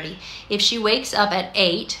 8:30. If she wakes up at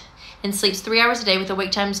 8 and sleeps 3 hours a day with the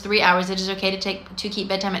wake times 3 hours, it is okay to keep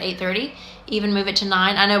bedtime at 8:30, even move it to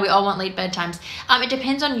 9. I know we all want late bedtimes. It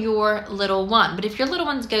depends on your little one, but if your little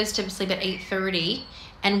one goes to sleep at 8:30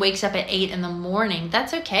 and wakes up at 8 in the morning,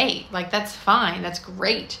 that's okay. Like that's fine, that's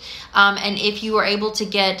great. And if you are able to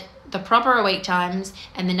get the proper awake times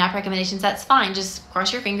and the nap recommendations, that's fine. Just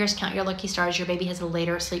cross your fingers, count your lucky stars. Your baby has a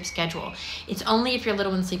later sleep schedule. It's only if your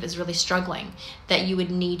little one's sleep is really struggling that you would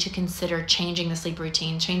need to consider changing the sleep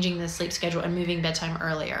routine, changing the sleep schedule, and moving bedtime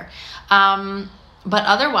earlier. But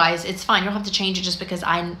otherwise, it's fine. You don't have to change it just because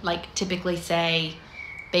I like typically say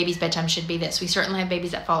baby's bedtime should be this. We certainly have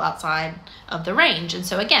babies that fall outside of the range. And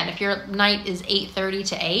so again, if your night is 8:30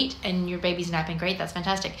 to 8 and your baby's napping great, that's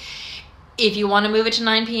fantastic. If you want to move it to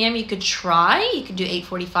 9 p.m., you could try. You could do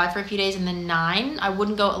 8:45 for a few days and then 9. I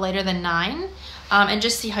wouldn't go later than 9 and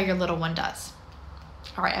just see how your little one does.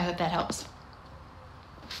 All right, I hope that helps.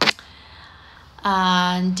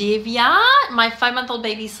 Divya, my 5-month-old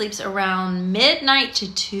baby sleeps around midnight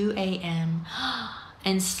to 2 a.m.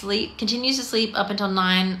 and continues to sleep up until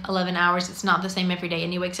 9-11 hours. It's not the same every day,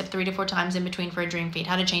 and he wakes up 3 to 4 times in between for a dream feed.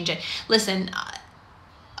 How to change it? Listen,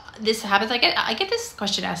 this happens. I get this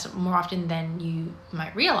question asked more often than you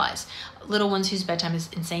might realize. Little ones whose bedtime is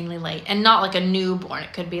insanely late, and not like a newborn.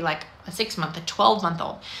 It could be like a 6-month, a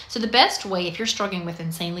 12-month-old. So the best way, if you're struggling with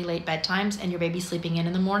insanely late bedtimes and your baby's sleeping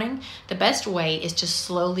in the morning, the best way is to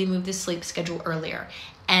slowly move the sleep schedule earlier.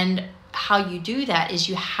 And how you do that is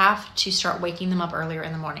you have to start waking them up earlier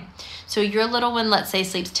in the morning. So your little one, let's say,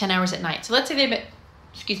 sleeps 10 hours at night. So let's say they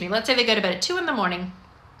go to bed at 2 in the morning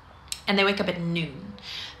and they wake up at noon.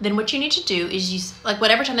 Then what you need to do is like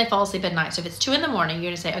whatever time they fall asleep at night. So if it's 2 in the morning, you're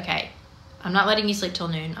gonna say, okay, I'm not letting you sleep till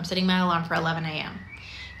noon. I'm setting my alarm for 11 a.m.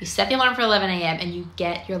 You set the alarm for 11 a.m. and you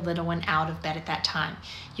get your little one out of bed at that time.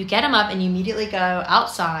 You get them up and you immediately go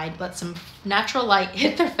outside, let some natural light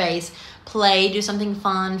hit their face, play, do something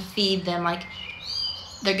fun, feed them. Like,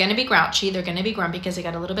 they're gonna be grouchy, they're gonna be grumpy because they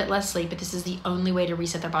got a little bit less sleep, but this is the only way to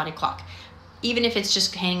reset their body clock. Even if it's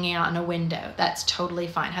just hanging out in a window, that's totally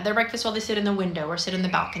fine. Have their breakfast while they sit in the window or sit in the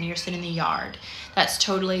balcony or sit in the yard. That's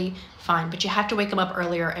totally fine, but you have to wake them up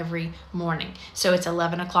earlier every morning. So it's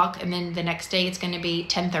 11 o'clock and then the next day it's gonna be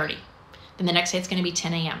 10:30. Then the next day it's gonna be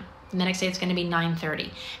 10 a.m. And the next day it's going to be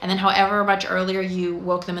 9:30. And then however much earlier you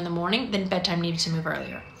woke them in the morning, then bedtime needs to move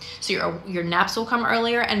earlier. So your naps will come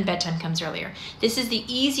earlier and bedtime comes earlier. This is the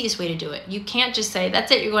easiest way to do it. You can't just say,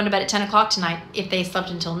 that's it, you're going to bed at 10 o'clock tonight. If they slept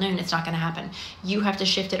until noon, it's not going to happen. You have to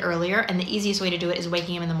shift it earlier, and the easiest way to do it is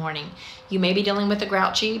waking them in the morning. You may be dealing with a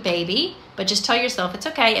grouchy baby, but just tell yourself it's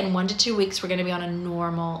okay. In 1 to 2 weeks, we're going to be on a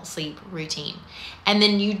normal sleep routine. And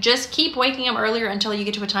then you just keep waking them earlier until you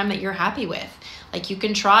get to a time that you're happy with. Like you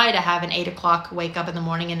can try to have an 8 o'clock wake up in the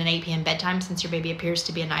morning and an 8 p.m. bedtime since your baby appears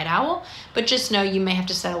to be a night owl. But just know you may have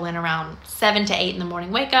to settle in around 7 to 8 in the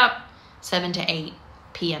morning wake up, 7 to 8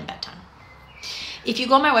 p.m. bedtime. If you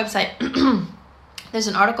go on my website, there's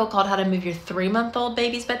an article called How to Move Your 3-month-old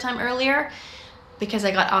Baby's Bedtime Earlier, because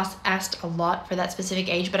I got asked a lot for that specific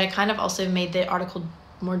age, but I kind of also made the article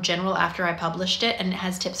more general after I published it, and it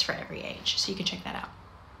has tips for every age. So you can check that out.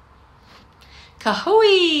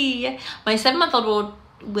 Kahooey! My 7-month-old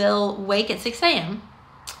will wake at 6 a.m.,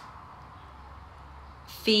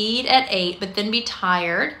 feed at 8, but then be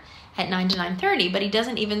tired at 9 to 9:30, but he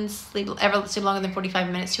doesn't even ever sleep longer than 45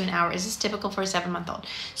 minutes to an hour. Is this typical for a 7-month-old?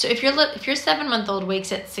 So if your 7-month-old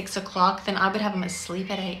wakes at 6 o'clock, then I would have him asleep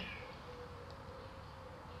at 8.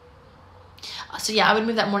 So yeah, I would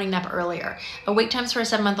move that morning nap earlier. Awake times for a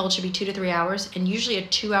 7-month-old should be 2 to 3 hours, and usually a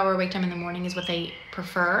 2-hour wake time in the morning is what they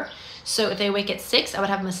prefer. So if they wake at 6, I would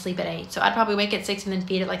have them asleep at 8. So I'd probably wake at 6 and then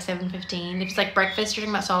feed at like 7:15. If it's like breakfast, you're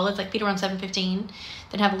talking about solids, like feed around 7:15,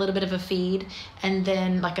 then have a little bit of a feed, and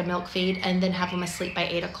then like a milk feed, and then have them asleep by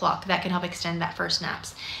 8 o'clock. That can help extend that first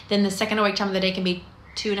naps. Then the second awake time of the day can be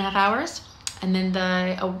 2.5 hours. And then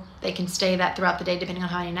they can stay that throughout the day depending on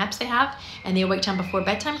how many naps they have. And the awake time before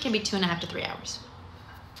bedtime can be 2.5 to 3 hours.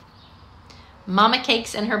 Mama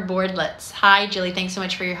Cakes and her boardlets. Hi, Jilly. Thanks so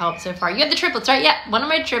much for your help so far. You have the triplets, right? Yeah, one of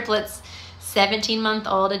my triplets,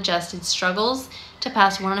 17-month-old adjusted, struggles to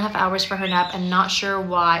pass 1.5 hours for her nap and not sure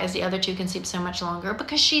why, as the other two can sleep so much longer,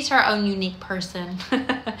 because she's her own unique person.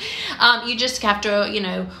 You just have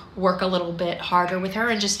to, work a little bit harder with her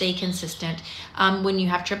and just stay consistent. When you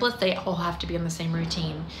have triplets, they all have to be on the same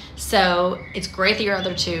routine. So it's great that your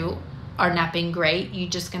other two are napping great. You're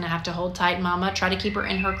just going to have to hold tight, Mama. Try to keep her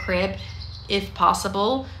in her crib, if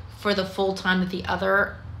possible, for the full time that the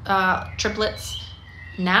other triplets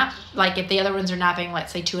nap. Like if the other ones are napping,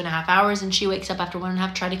 let's say 2.5 hours, and she wakes up after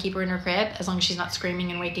 1.5, try to keep her in her crib as long as she's not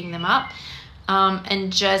screaming and waking them up.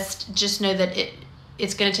 And just know that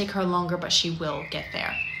it's going to take her longer, but she will get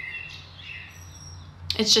there.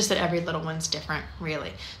 It's just that every little one's different,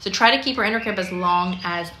 really. So try to keep her in her crib as long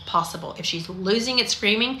as possible. If she's losing it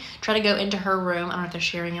screaming, try to go into her room. I don't know if they're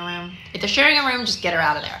sharing a room. If they're sharing a room, just get her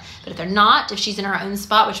out of there. But if they're not, if she's in her own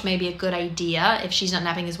spot, which may be a good idea, if she's not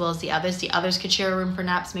napping as well as the others could share a room for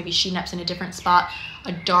naps. Maybe she naps in a different spot,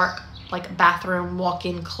 a dark, like bathroom,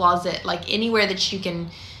 walk-in closet, like anywhere that she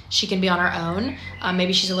can be on her own.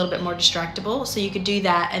 Maybe she's a little bit more distractible, so you could do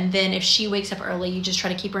that. And then if she wakes up early, you just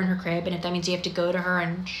try to keep her in her crib. And if that means you have to go to her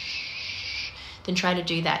and then try to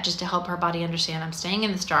do that just to help her body understand, I'm staying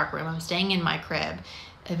in this dark room, I'm staying in my crib.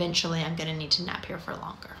 Eventually, I'm gonna need to nap here for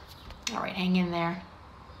longer. All right, hang in there.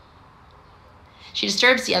 She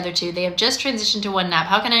disturbs the other two. They have just transitioned to one nap.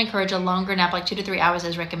 How can I encourage a longer nap, like 2 to 3 hours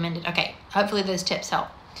as recommended? Okay, hopefully those tips help.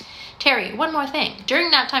 Terry, one more thing.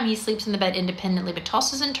 During nap time, he sleeps in the bed independently, but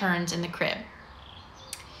tosses and turns in the crib.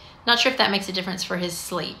 Not sure if that makes a difference for his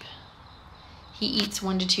sleep. He eats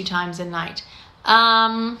 1 to 2 times a night.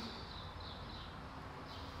 I'm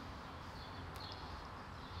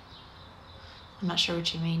not sure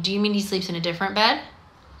what you mean. Do you mean he sleeps in a different bed?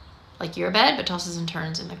 Like your bed, but tosses and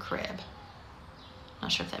turns in the crib?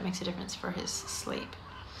 Not sure if that makes a difference for his sleep.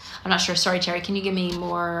 I'm not sure. Sorry, Terry. Can you give me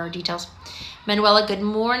more details? Manuela, good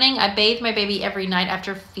morning. I bathe my baby every night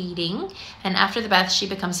after feeding, and after the bath, she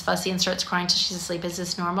becomes fussy and starts crying till she's asleep. Is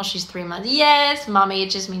this normal? She's 3 months. Yes, Mommy. It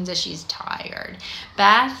just means that she's tired.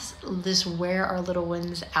 Baths just wear our little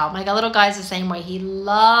ones out. My little guy's the same way. He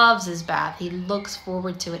loves his bath. He looks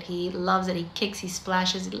forward to it. He loves it. He kicks, he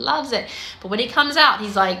splashes. He loves it. But when he comes out,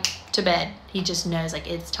 he's like, to bed. He just knows like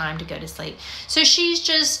it's time to go to sleep. So she's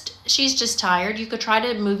just tired. You could try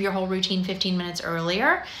to move your whole routine 15 minutes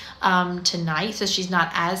earlier tonight, so she's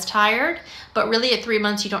not as tired. But really at 3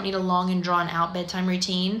 months, you don't need a long and drawn out bedtime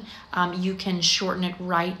routine. You can shorten it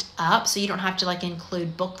right up, so you don't have to like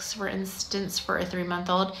include books, for instance, for a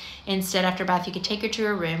 3-month-old. Instead, after bath, you could take her to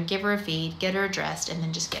her room, give her a feed, get her dressed, and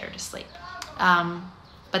then just get her to sleep.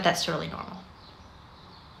 But that's totally normal.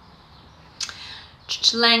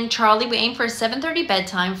 Lang Charlie, we aim for a 7:30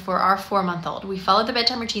 bedtime for our 4-month-old. We follow the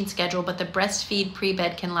bedtime routine schedule, but the breastfeed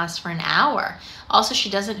pre-bed can last for an hour. Also, she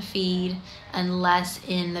doesn't feed unless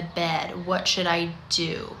in the bed. What should I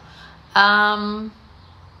do? Can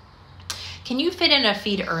you fit in a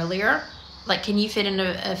feed earlier? Like, can you fit in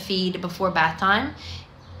a feed before bath time?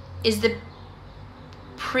 Is the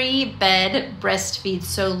pre-bed breastfeed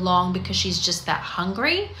so long because she's just that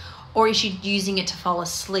hungry? Or is she using it to fall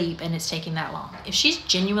asleep and it's taking that long? If she's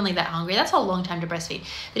genuinely that hungry, that's a long time to breastfeed.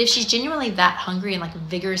 But if she's genuinely that hungry and like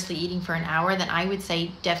vigorously eating for an hour, then I would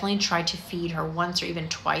say definitely try to feed her once or even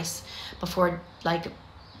twice before like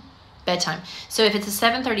bedtime. So if it's a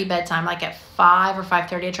 7:30 bedtime, like at 5 or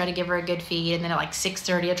 5:30, I try to give her a good feed. And then at like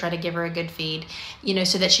 6:30, I try to give her a good feed, you know,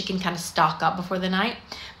 so that she can kind of stock up before the night.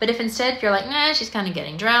 But if instead you're like, nah, she's kind of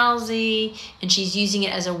getting drowsy and she's using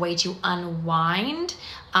it as a way to unwind,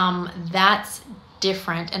 that's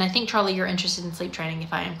different. And I think, Charlie, you're interested in sleep training,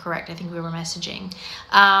 if I am correct. I think we were messaging.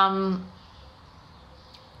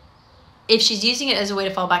 If she's using it as a way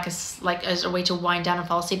to fall back, as a way to wind down and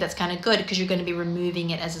fall asleep, that's kind of good because you're going to be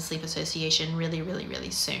removing it as a sleep association really, really,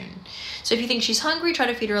 really soon. So if you think she's hungry, try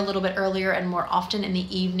to feed her a little bit earlier and more often in the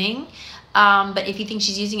evening. But if you think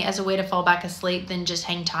she's using it as a way to fall back asleep, then just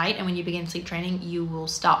hang tight. And when you begin sleep training, you will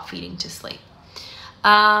stop feeding to sleep.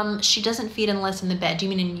 She doesn't feed unless in the bed. Do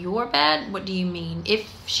you mean in your bed? What do you mean? If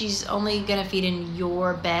she's only going to feed in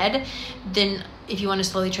your bed, then if you want to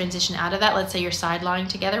slowly transition out of that, let's say you're side lying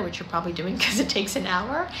together, which you're probably doing because it takes an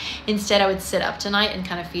hour. Instead, I would sit up tonight and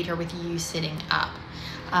kind of feed her with you sitting up.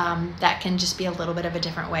 That can just be a little bit of a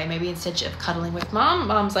different way. Maybe instead of cuddling with mom,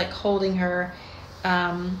 mom's like holding her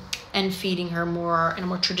and feeding her more in a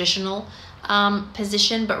more traditional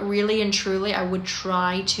position. But really and truly, I would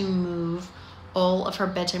try to move all of her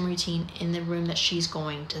bedtime routine in the room that she's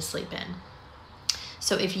going to sleep in.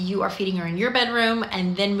 So if you are feeding her in your bedroom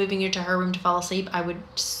and then moving her to her room to fall asleep, I would,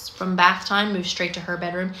 from bath time, move straight to her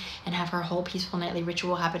bedroom and have her whole peaceful nightly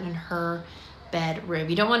ritual happen in her bedroom.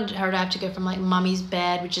 You don't want her to have to go from like mommy's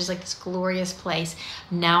bed, which is like this glorious place.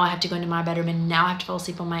 Now I have to go into my bedroom and now I have to fall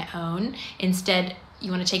asleep on my own. Instead, you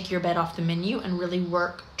want to take your bed off the menu and really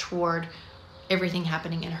work toward everything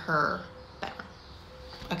happening in her bedroom.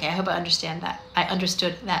 Okay, I hope I understand that. I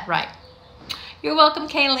understood that right. You're welcome,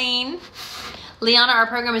 Kayleen. Liana, our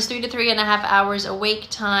program is 3 to 3.5 hours awake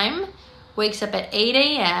time. Wakes up at 8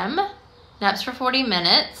 a.m. Naps for 40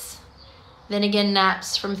 minutes. Then again,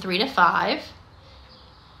 naps from 3 to 5.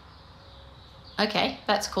 Okay,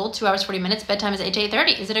 that's cool. 2 hours, 40 minutes. Bedtime is 8 to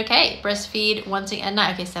 8:30. Is it okay? Breastfeed once at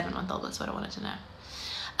night. Okay, 7-month-old. That's what I wanted to know.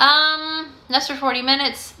 Naps for 40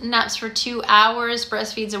 minutes. Naps for 2 hours.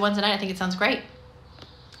 Breastfeeds once a night. I think it sounds great.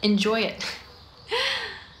 Enjoy it.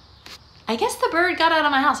 I guess the bird got out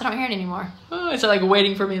of my house. I don't hear it anymore. Oh, it's like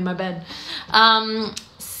waiting for me in my bed.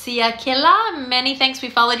 Siakila, many thanks. We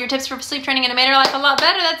followed your tips for sleep training and it made our life a lot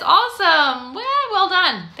better. That's awesome. Well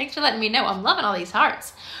done. Thanks for letting me know. I'm loving all these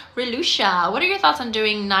hearts. Relusha, what are your thoughts on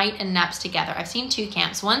doing night and naps together? I've seen 2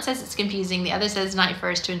 camps. One says it's confusing. The other says night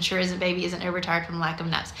first to ensure his baby isn't overtired from lack of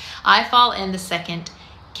naps. I fall in the second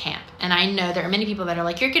camp. And I know there are many people that are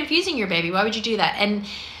like, you're confusing your baby. Why would you do that? And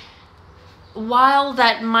while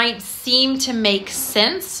that might seem to make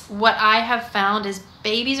sense, what I have found is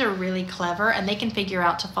babies are really clever and they can figure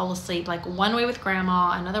out to fall asleep like one way with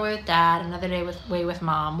grandma, another way with dad, another way with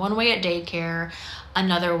mom, one way at daycare,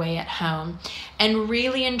 another way at home. And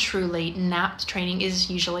really and truly, nap training is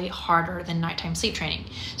usually harder than nighttime sleep training.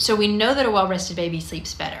 So we know that a well-rested baby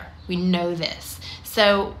sleeps better. We know this.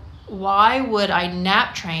 So why would I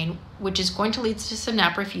nap train, which is going to lead to some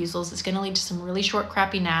nap refusals? It's going to lead to some really short,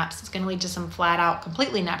 crappy naps. It's going to lead to some flat out,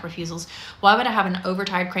 completely nap refusals. Why would I have an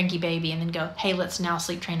overtired, cranky baby and then go, hey, let's now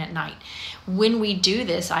sleep train at night? When we do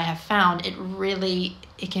this, I have found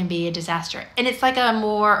it can be a disaster. And it's like a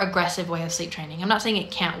more aggressive way of sleep training. I'm not saying it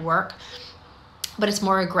can't work, but it's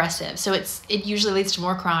more aggressive. So it usually leads to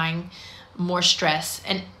more crying, more stress,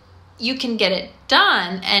 and you can get it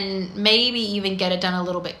done and maybe even get it done a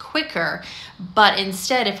little bit quicker. But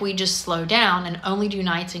instead, if we just slow down and only do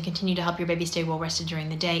nights and continue to help your baby stay well rested during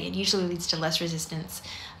the day, it usually leads to less resistance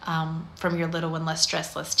from your little one, less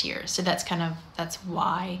stress, less tears. So that's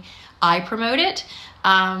why I promote it.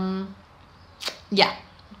 Yeah,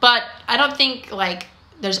 but I don't think like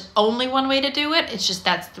there's only one way to do it. It's just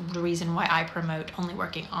that's the reason why I promote only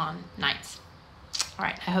working on nights. All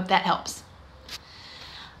right, I hope that helps.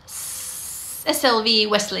 Sylvie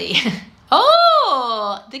Wesley.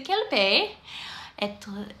 Oh, de quel pays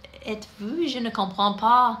êtes-vous? Je ne comprends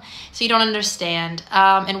pas. So you don't understand.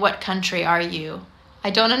 In what country are you?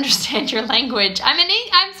 I don't understand your language.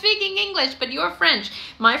 I'm speaking English, but you're French.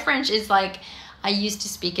 My French is like, I used to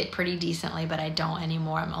speak it pretty decently, but I don't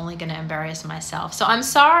anymore. I'm only going to embarrass myself. So I'm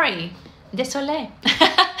sorry. Désolé.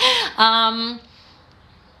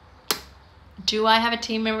 Do I have a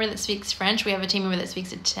team member that speaks French? We have a team member that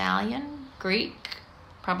speaks Italian, Greek,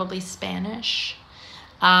 probably Spanish.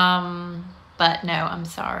 But no, I'm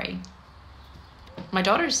sorry. My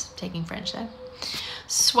daughter's taking French though.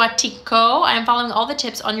 Swatiko, I am following all the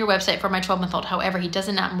tips on your website for my 12-month-old. However, he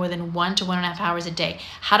doesn't nap more than 1 to 1.5 hours a day.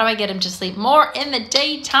 How do I get him to sleep more in the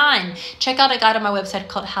daytime? Check out a guide on my website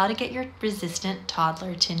called How to Get Your Resistant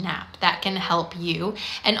Toddler to Nap. That can help you.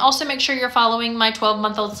 And also make sure you're following my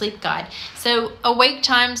 12-month-old sleep guide. So awake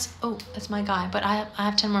times, oh, that's my guy, but I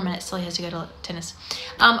have 10 more minutes till he has to go to tennis.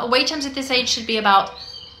 Awake times at this age should be about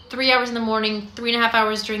 3 hours in the morning, 3.5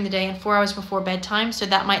 hours during the day, and 4 hours before bedtime. So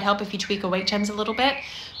that might help if you tweak awake times a little bit.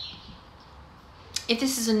 If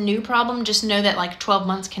this is a new problem, just know that like 12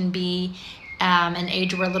 months can be an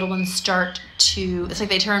age where little ones start to, it's like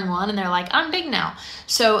they turn 1 and they're like, I'm big now.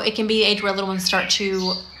 So it can be the age where little ones start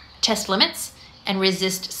to test limits and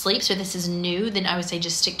resist sleep. So if this is new, then I would say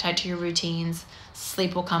just stick tight to your routines.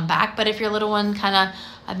 Sleep will come back. But if your little one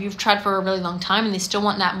you've tried for a really long time and they still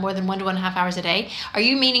want nap more than 1 to 1.5 hours a day, are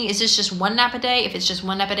you meaning is this just 1 nap a day? If it's just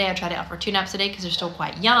 1 nap a day, I try to offer 2 naps a day because they're still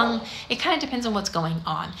quite young. It kind of depends on what's going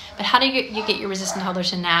on. But how do you get your resistant toddler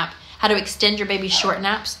to nap? How to extend your baby's short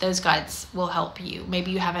naps? Those guides will help you.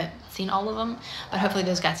 Maybe you haven't seen all of them, but hopefully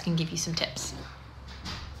those guides can give you some tips.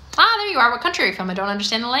 Ah, there you are. What country are you from? I don't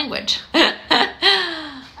understand the language.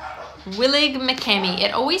 Willig McCamey.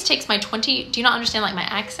 It always takes my 20... Do you not understand like my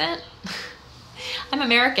accent? I'm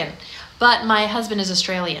American, but my husband is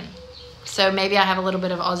Australian. So maybe I have a little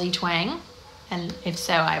bit of Aussie twang. And if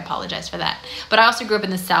so, I apologize for that. But I also grew up in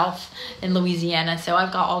the South in Louisiana. So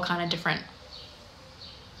I've got all kind of different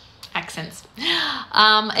accents.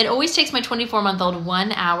 It always takes my 24-month-old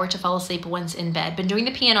 1 hour to fall asleep once in bed. Been doing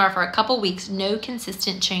the PNR for a couple weeks. No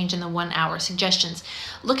consistent change in the 1 hour. Suggestions.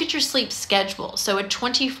 Look at your sleep schedule. So a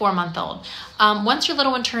 24-month-old. Once your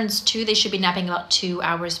little one turns 2, they should be napping about 2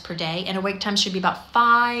 hours per day. And awake time should be about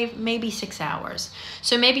 5, maybe 6 hours.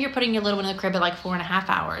 So maybe you're putting your little one in the crib at like 4.5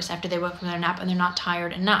 hours after they woke from their nap and they're not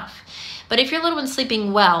tired enough. But if your little one's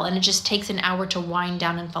sleeping well and it just takes an hour to wind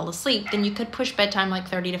down and fall asleep, then you could push bedtime like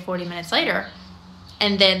 30 to 40 minutes later,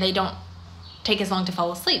 and then they don't take as long to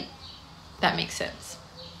fall asleep. That makes sense.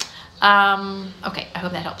 Okay, I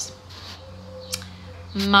hope that helps.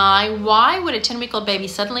 Why would a 10-week-old baby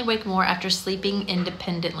suddenly wake more after sleeping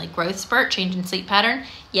independently? Growth spurt, change in sleep pattern?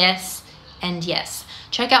 Yes and yes.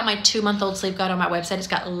 Check out my 2-month-old sleep guide on my website. It's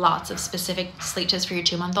got lots of specific sleep tips for your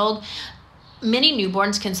 2-month-old. Many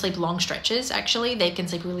newborns can sleep long stretches, actually. They can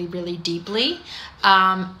sleep really, really deeply.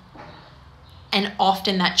 And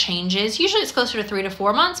often that changes. Usually it's closer to 3 to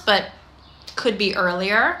 4 months, but could be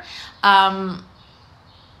earlier.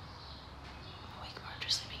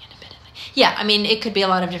 Yeah, I mean, it could be a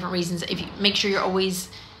lot of different reasons. If you make sure you're always,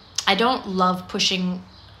 I don't love pushing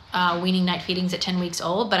weaning night feedings at 10 weeks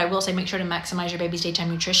old, but I will say make sure to maximize your baby's daytime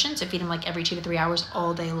nutrition. So feed them like every 2 to 3 hours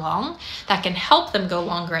all day long. That can help them go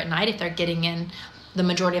longer at night if they're getting in the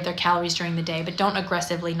majority of their calories during the day, but don't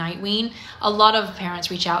aggressively night wean. A lot of parents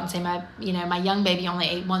reach out and say, my young baby only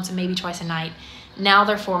ate once and maybe twice a night. Now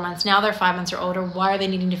they're 4 months, now they're 5 months or older. Why are they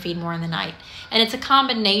needing to feed more in the night? And it's a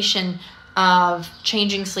combination of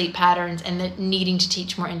changing sleep patterns and the needing to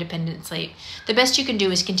teach more independent sleep. The best you can do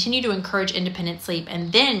is continue to encourage independent sleep,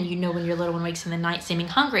 and then when your little one wakes in the night seeming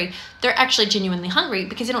hungry, they're actually genuinely hungry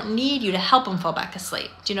because they don't need you to help them fall back asleep.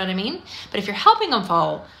 Do you know what I mean? But if you're helping them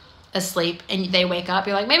fall asleep and they wake up,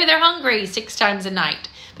 you're like, maybe they're hungry 6 times a night.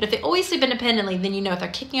 But if they always sleep independently, then if they're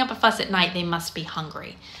kicking up a fuss at night, they must be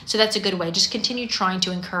hungry. So that's a good way. Just continue trying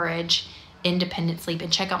to encourage independent sleep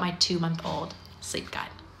and check out my 2-month-old sleep guide.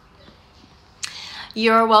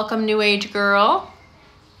 You're welcome, New Age girl.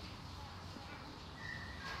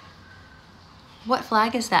 What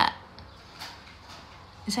flag is that?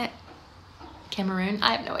 Is that Cameroon?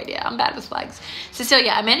 I have no idea. I'm bad with flags.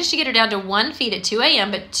 Cecilia, I managed to get her down to 1 feed at 2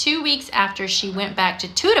 a.m., but 2 weeks after she went back to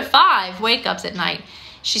 2 to 5 wake-ups at night.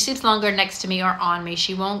 She sleeps longer next to me or on me.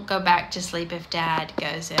 She won't go back to sleep if Dad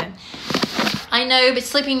goes in. I know, but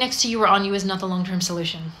sleeping next to you or on you is not the long-term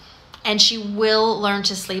solution. And she will learn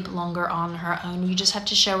to sleep longer on her own. You just have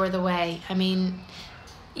to show her the way. I mean,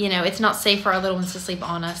 it's not safe for our little ones to sleep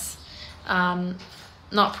on us.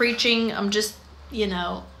 Not preaching. I'm just,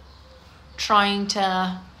 trying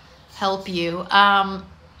to help you.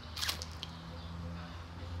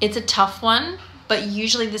 It's a tough one, but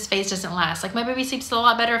usually this phase doesn't last. Like my baby sleeps a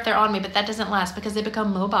lot better if they're on me, but that doesn't last because they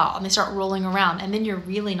become mobile and they start rolling around, and then you're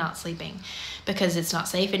really not sleeping because it's not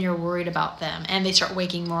safe and you're worried about them, and they start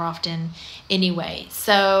waking more often anyway.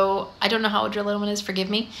 So I don't know how old your little one is, forgive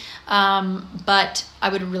me, but I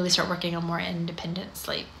would really start working on more independent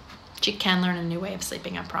sleep. She can learn a new way of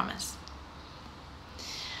sleeping, I promise.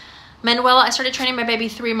 Manuela, I started training my baby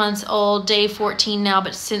 3 months old, day 14 now,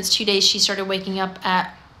 but since 2 days she started waking up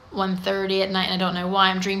at 1:30 at night, and I don't know why.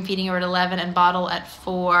 I'm dream feeding her at 11 and bottle at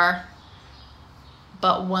 4,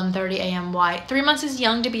 but 1:30 a.m. Why? 3 months is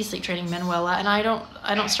young to be sleep training, Manuela, and I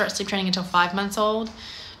don't start sleep training until 5 months old.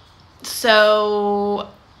 So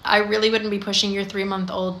I really wouldn't be pushing your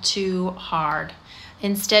 3-month-old too hard.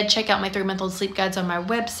 Instead, check out my 3-month-old sleep guides on my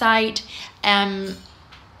website. And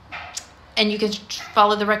you can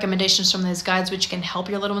follow the recommendations from those guides, which can help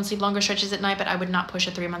your little one sleep longer stretches at night, but I would not push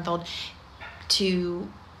a 3-month-old to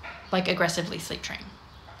like aggressively sleep train.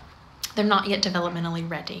 They're not yet developmentally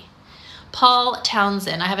ready. Paul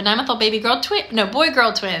Townsend, I have a 9-month-old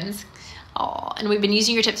boy-girl twins. Oh, and we've been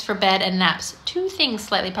using your tips for bed and naps. 2 things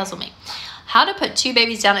slightly puzzle me. How to put 2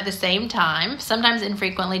 babies down at the same time. Sometimes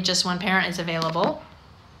infrequently, just one parent is available.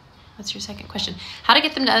 What's your second question? How to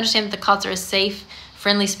get them to understand that the cots are a safe,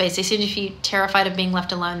 friendly space. They seem to be terrified of being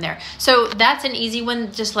left alone there. So that's an easy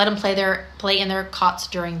one. Just let them play in their cots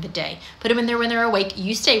during the day. Put them in there when they're awake.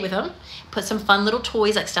 You stay with them. Put some fun little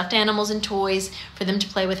toys like stuffed animals and toys for them to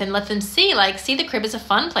play with, and let them see the crib is a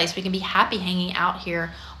fun place. We can be happy hanging out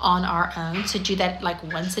here on our own. So do that like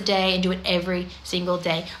once a day and do it every single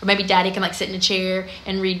day. Or maybe daddy can like sit in a chair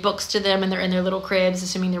and read books to them, and they're in their little cribs,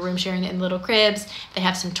 assuming they're room sharing in little cribs. They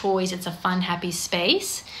have some toys. It's a fun, happy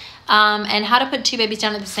space. And how to put 2 babies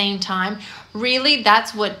down at the same time. Really,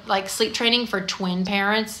 that's what, like, sleep training for twin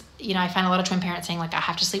parents. You know, I find a lot of twin parents saying, like, I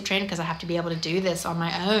have to sleep train because I have to be able to do this on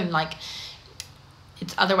my own. Like,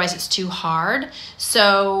 otherwise it's too hard.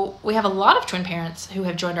 So we have a lot of twin parents who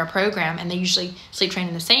have joined our program, and they usually sleep train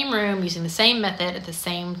in the same room using the same method at the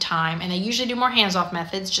same time, and they usually do more hands-off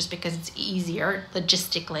methods just because it's easier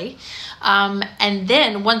logistically. And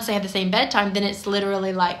then once they have the same bedtime, then it's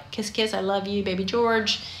literally like kiss kiss I love you baby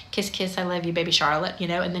George, kiss kiss I love you baby Charlotte, you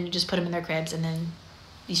know, and then you just put them in their cribs, and then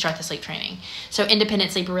you start the sleep training. So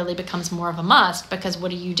independent sleep really becomes more of a must, because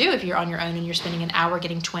what do you do if you're on your own and you're spending an hour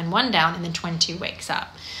getting twin 1 down and then twin 2 wakes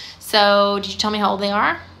up? So did you tell me how old they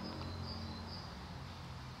are?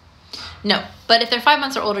 No, but if they're 5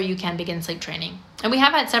 months or older, you can begin sleep training. And we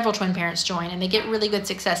have had several twin parents join, and they get really good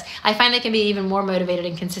success. I find they can be even more motivated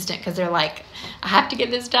and consistent because they're like, I have to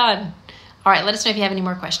get this done. All right, let us know if you have any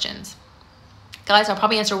more questions. Guys, I'll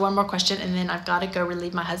probably answer one more question, and then I've got to go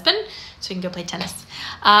relieve my husband so we can go play tennis.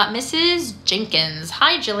 Mrs. Jenkins.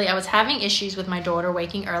 Hi, Jilly. I was having issues with my daughter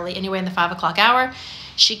waking early, anyway in the 5 o'clock hour.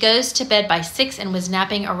 She goes to bed by 6 and was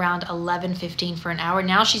napping around 11:15 for an hour.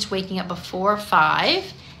 Now she's waking up before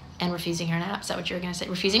 5 and refusing her naps. Is that what you were going to say?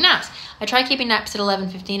 Refusing naps. I try keeping naps at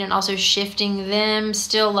 11:15 and also shifting them.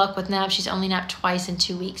 Still luck with naps. She's only napped twice in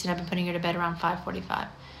 2 weeks, and I've been putting her to bed around 5:45.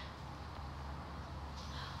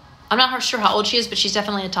 I'm not sure how old she is, but she's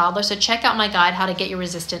definitely a toddler. So check out my guide, How to Get Your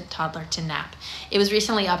Resistant Toddler to Nap. It was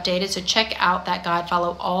recently updated, so check out that guide.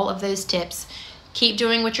 Follow all of those tips. Keep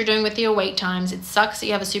doing what you're doing with the awake times. It sucks that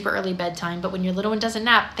you have a super early bedtime, but when your little one doesn't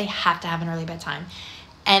nap, they have to have an early bedtime.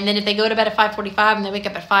 And then if they go to bed at 5:45 and they wake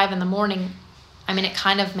up at 5 in the morning, I mean, it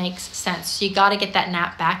kind of makes sense. So you got to get that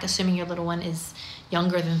nap back, assuming your little one is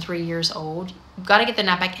younger than 3 years old. You've got to get the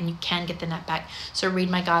nap back, and you can get the nap back. So read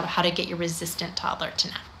my guide, How to Get Your Resistant Toddler to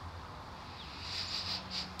Nap.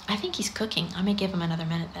 I think he's cooking. I may give him another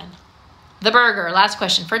minute then. The Burger, last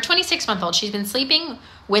question. For a 26-month-old, she's been sleeping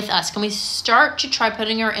with us. Can we start to try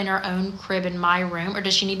putting her in her own crib in my room, or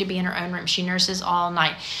does she need to be in her own room? She nurses all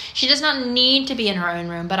night. She does not need to be in her own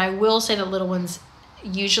room, but I will say that little ones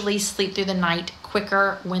usually sleep through the night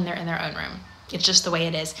quicker when they're in their own room. It's just the way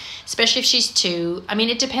it is, especially if she's 2. I mean,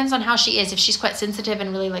 it depends on how she is. If she's quite sensitive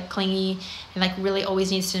and really like clingy and like really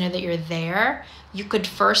always needs to know that you're there, you could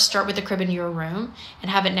first start with the crib in your room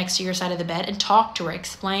and have it next to your side of the bed and talk to her.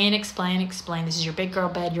 Explain. This is your big girl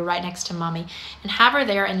bed. You're right next to mommy, and have her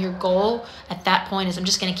there. And your goal at that point is, I'm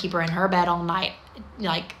just going to keep her in her bed all night,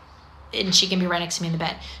 like, and she can be right next to me in the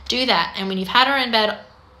bed. Do that. And when you've had her in bed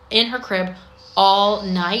in her crib all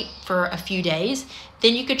night for a few days,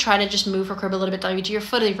 then you could try to just move her crib a little bit to your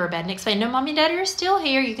foot of her bed and explain, no, mommy and daddy are still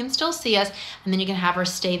here. You can still see us. And then you can have her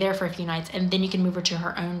stay there for a few nights. And then you can move her to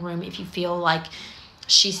her own room if you feel like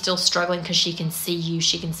she's still struggling because she can see you.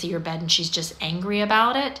 She can see your bed and she's just angry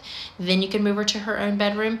about it. Then you can move her to her own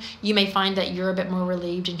bedroom. You may find that you're a bit more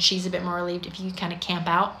relieved and she's a bit more relieved if you kind of camp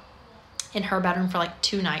out in her bedroom for like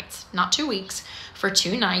 2 nights, not 2 weeks, for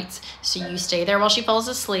 2 nights. So you stay there while she falls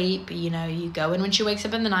asleep. You know, you go in when she wakes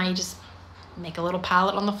up in the night, you just make a little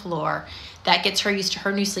pallet on the floor. That gets her used to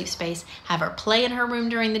her new sleep space. Have her play in her room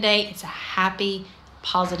during the day. It's a happy,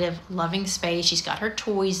 positive, loving space. She's got her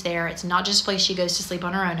toys there. It's not just a place she goes to sleep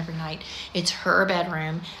on her own every night. It's her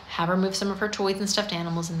bedroom. Have her move some of her toys and stuffed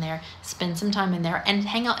animals in there. Spend some time in there and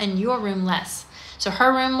hang out in your room less. So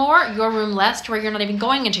her room more, your room less, to where you're not even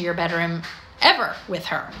going into your bedroom ever with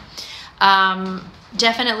her.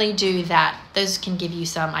 Definitely do that. Those can give you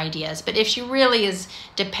some ideas. But if she really is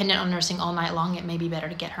dependent on nursing all night long, it may be better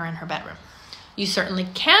to get her in her bedroom. You certainly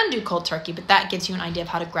can do cold turkey, but that gives you an idea of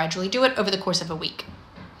how to gradually do it over the course of a week.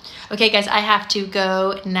 Okay, guys, I have to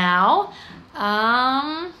go now.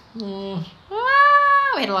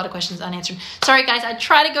 We had a lot of questions unanswered. Sorry, guys, I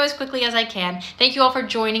try to go as quickly as I can. Thank you all for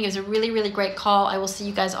joining. It was a really, really great call. I will see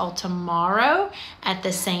you guys all tomorrow at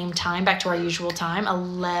the same time, back to our usual time,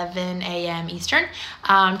 11 a.m. Eastern.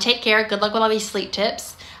 Take care. Good luck with all these sleep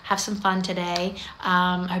tips. Have some fun today.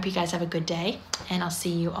 I hope you guys have a good day, and I'll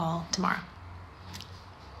see you all tomorrow.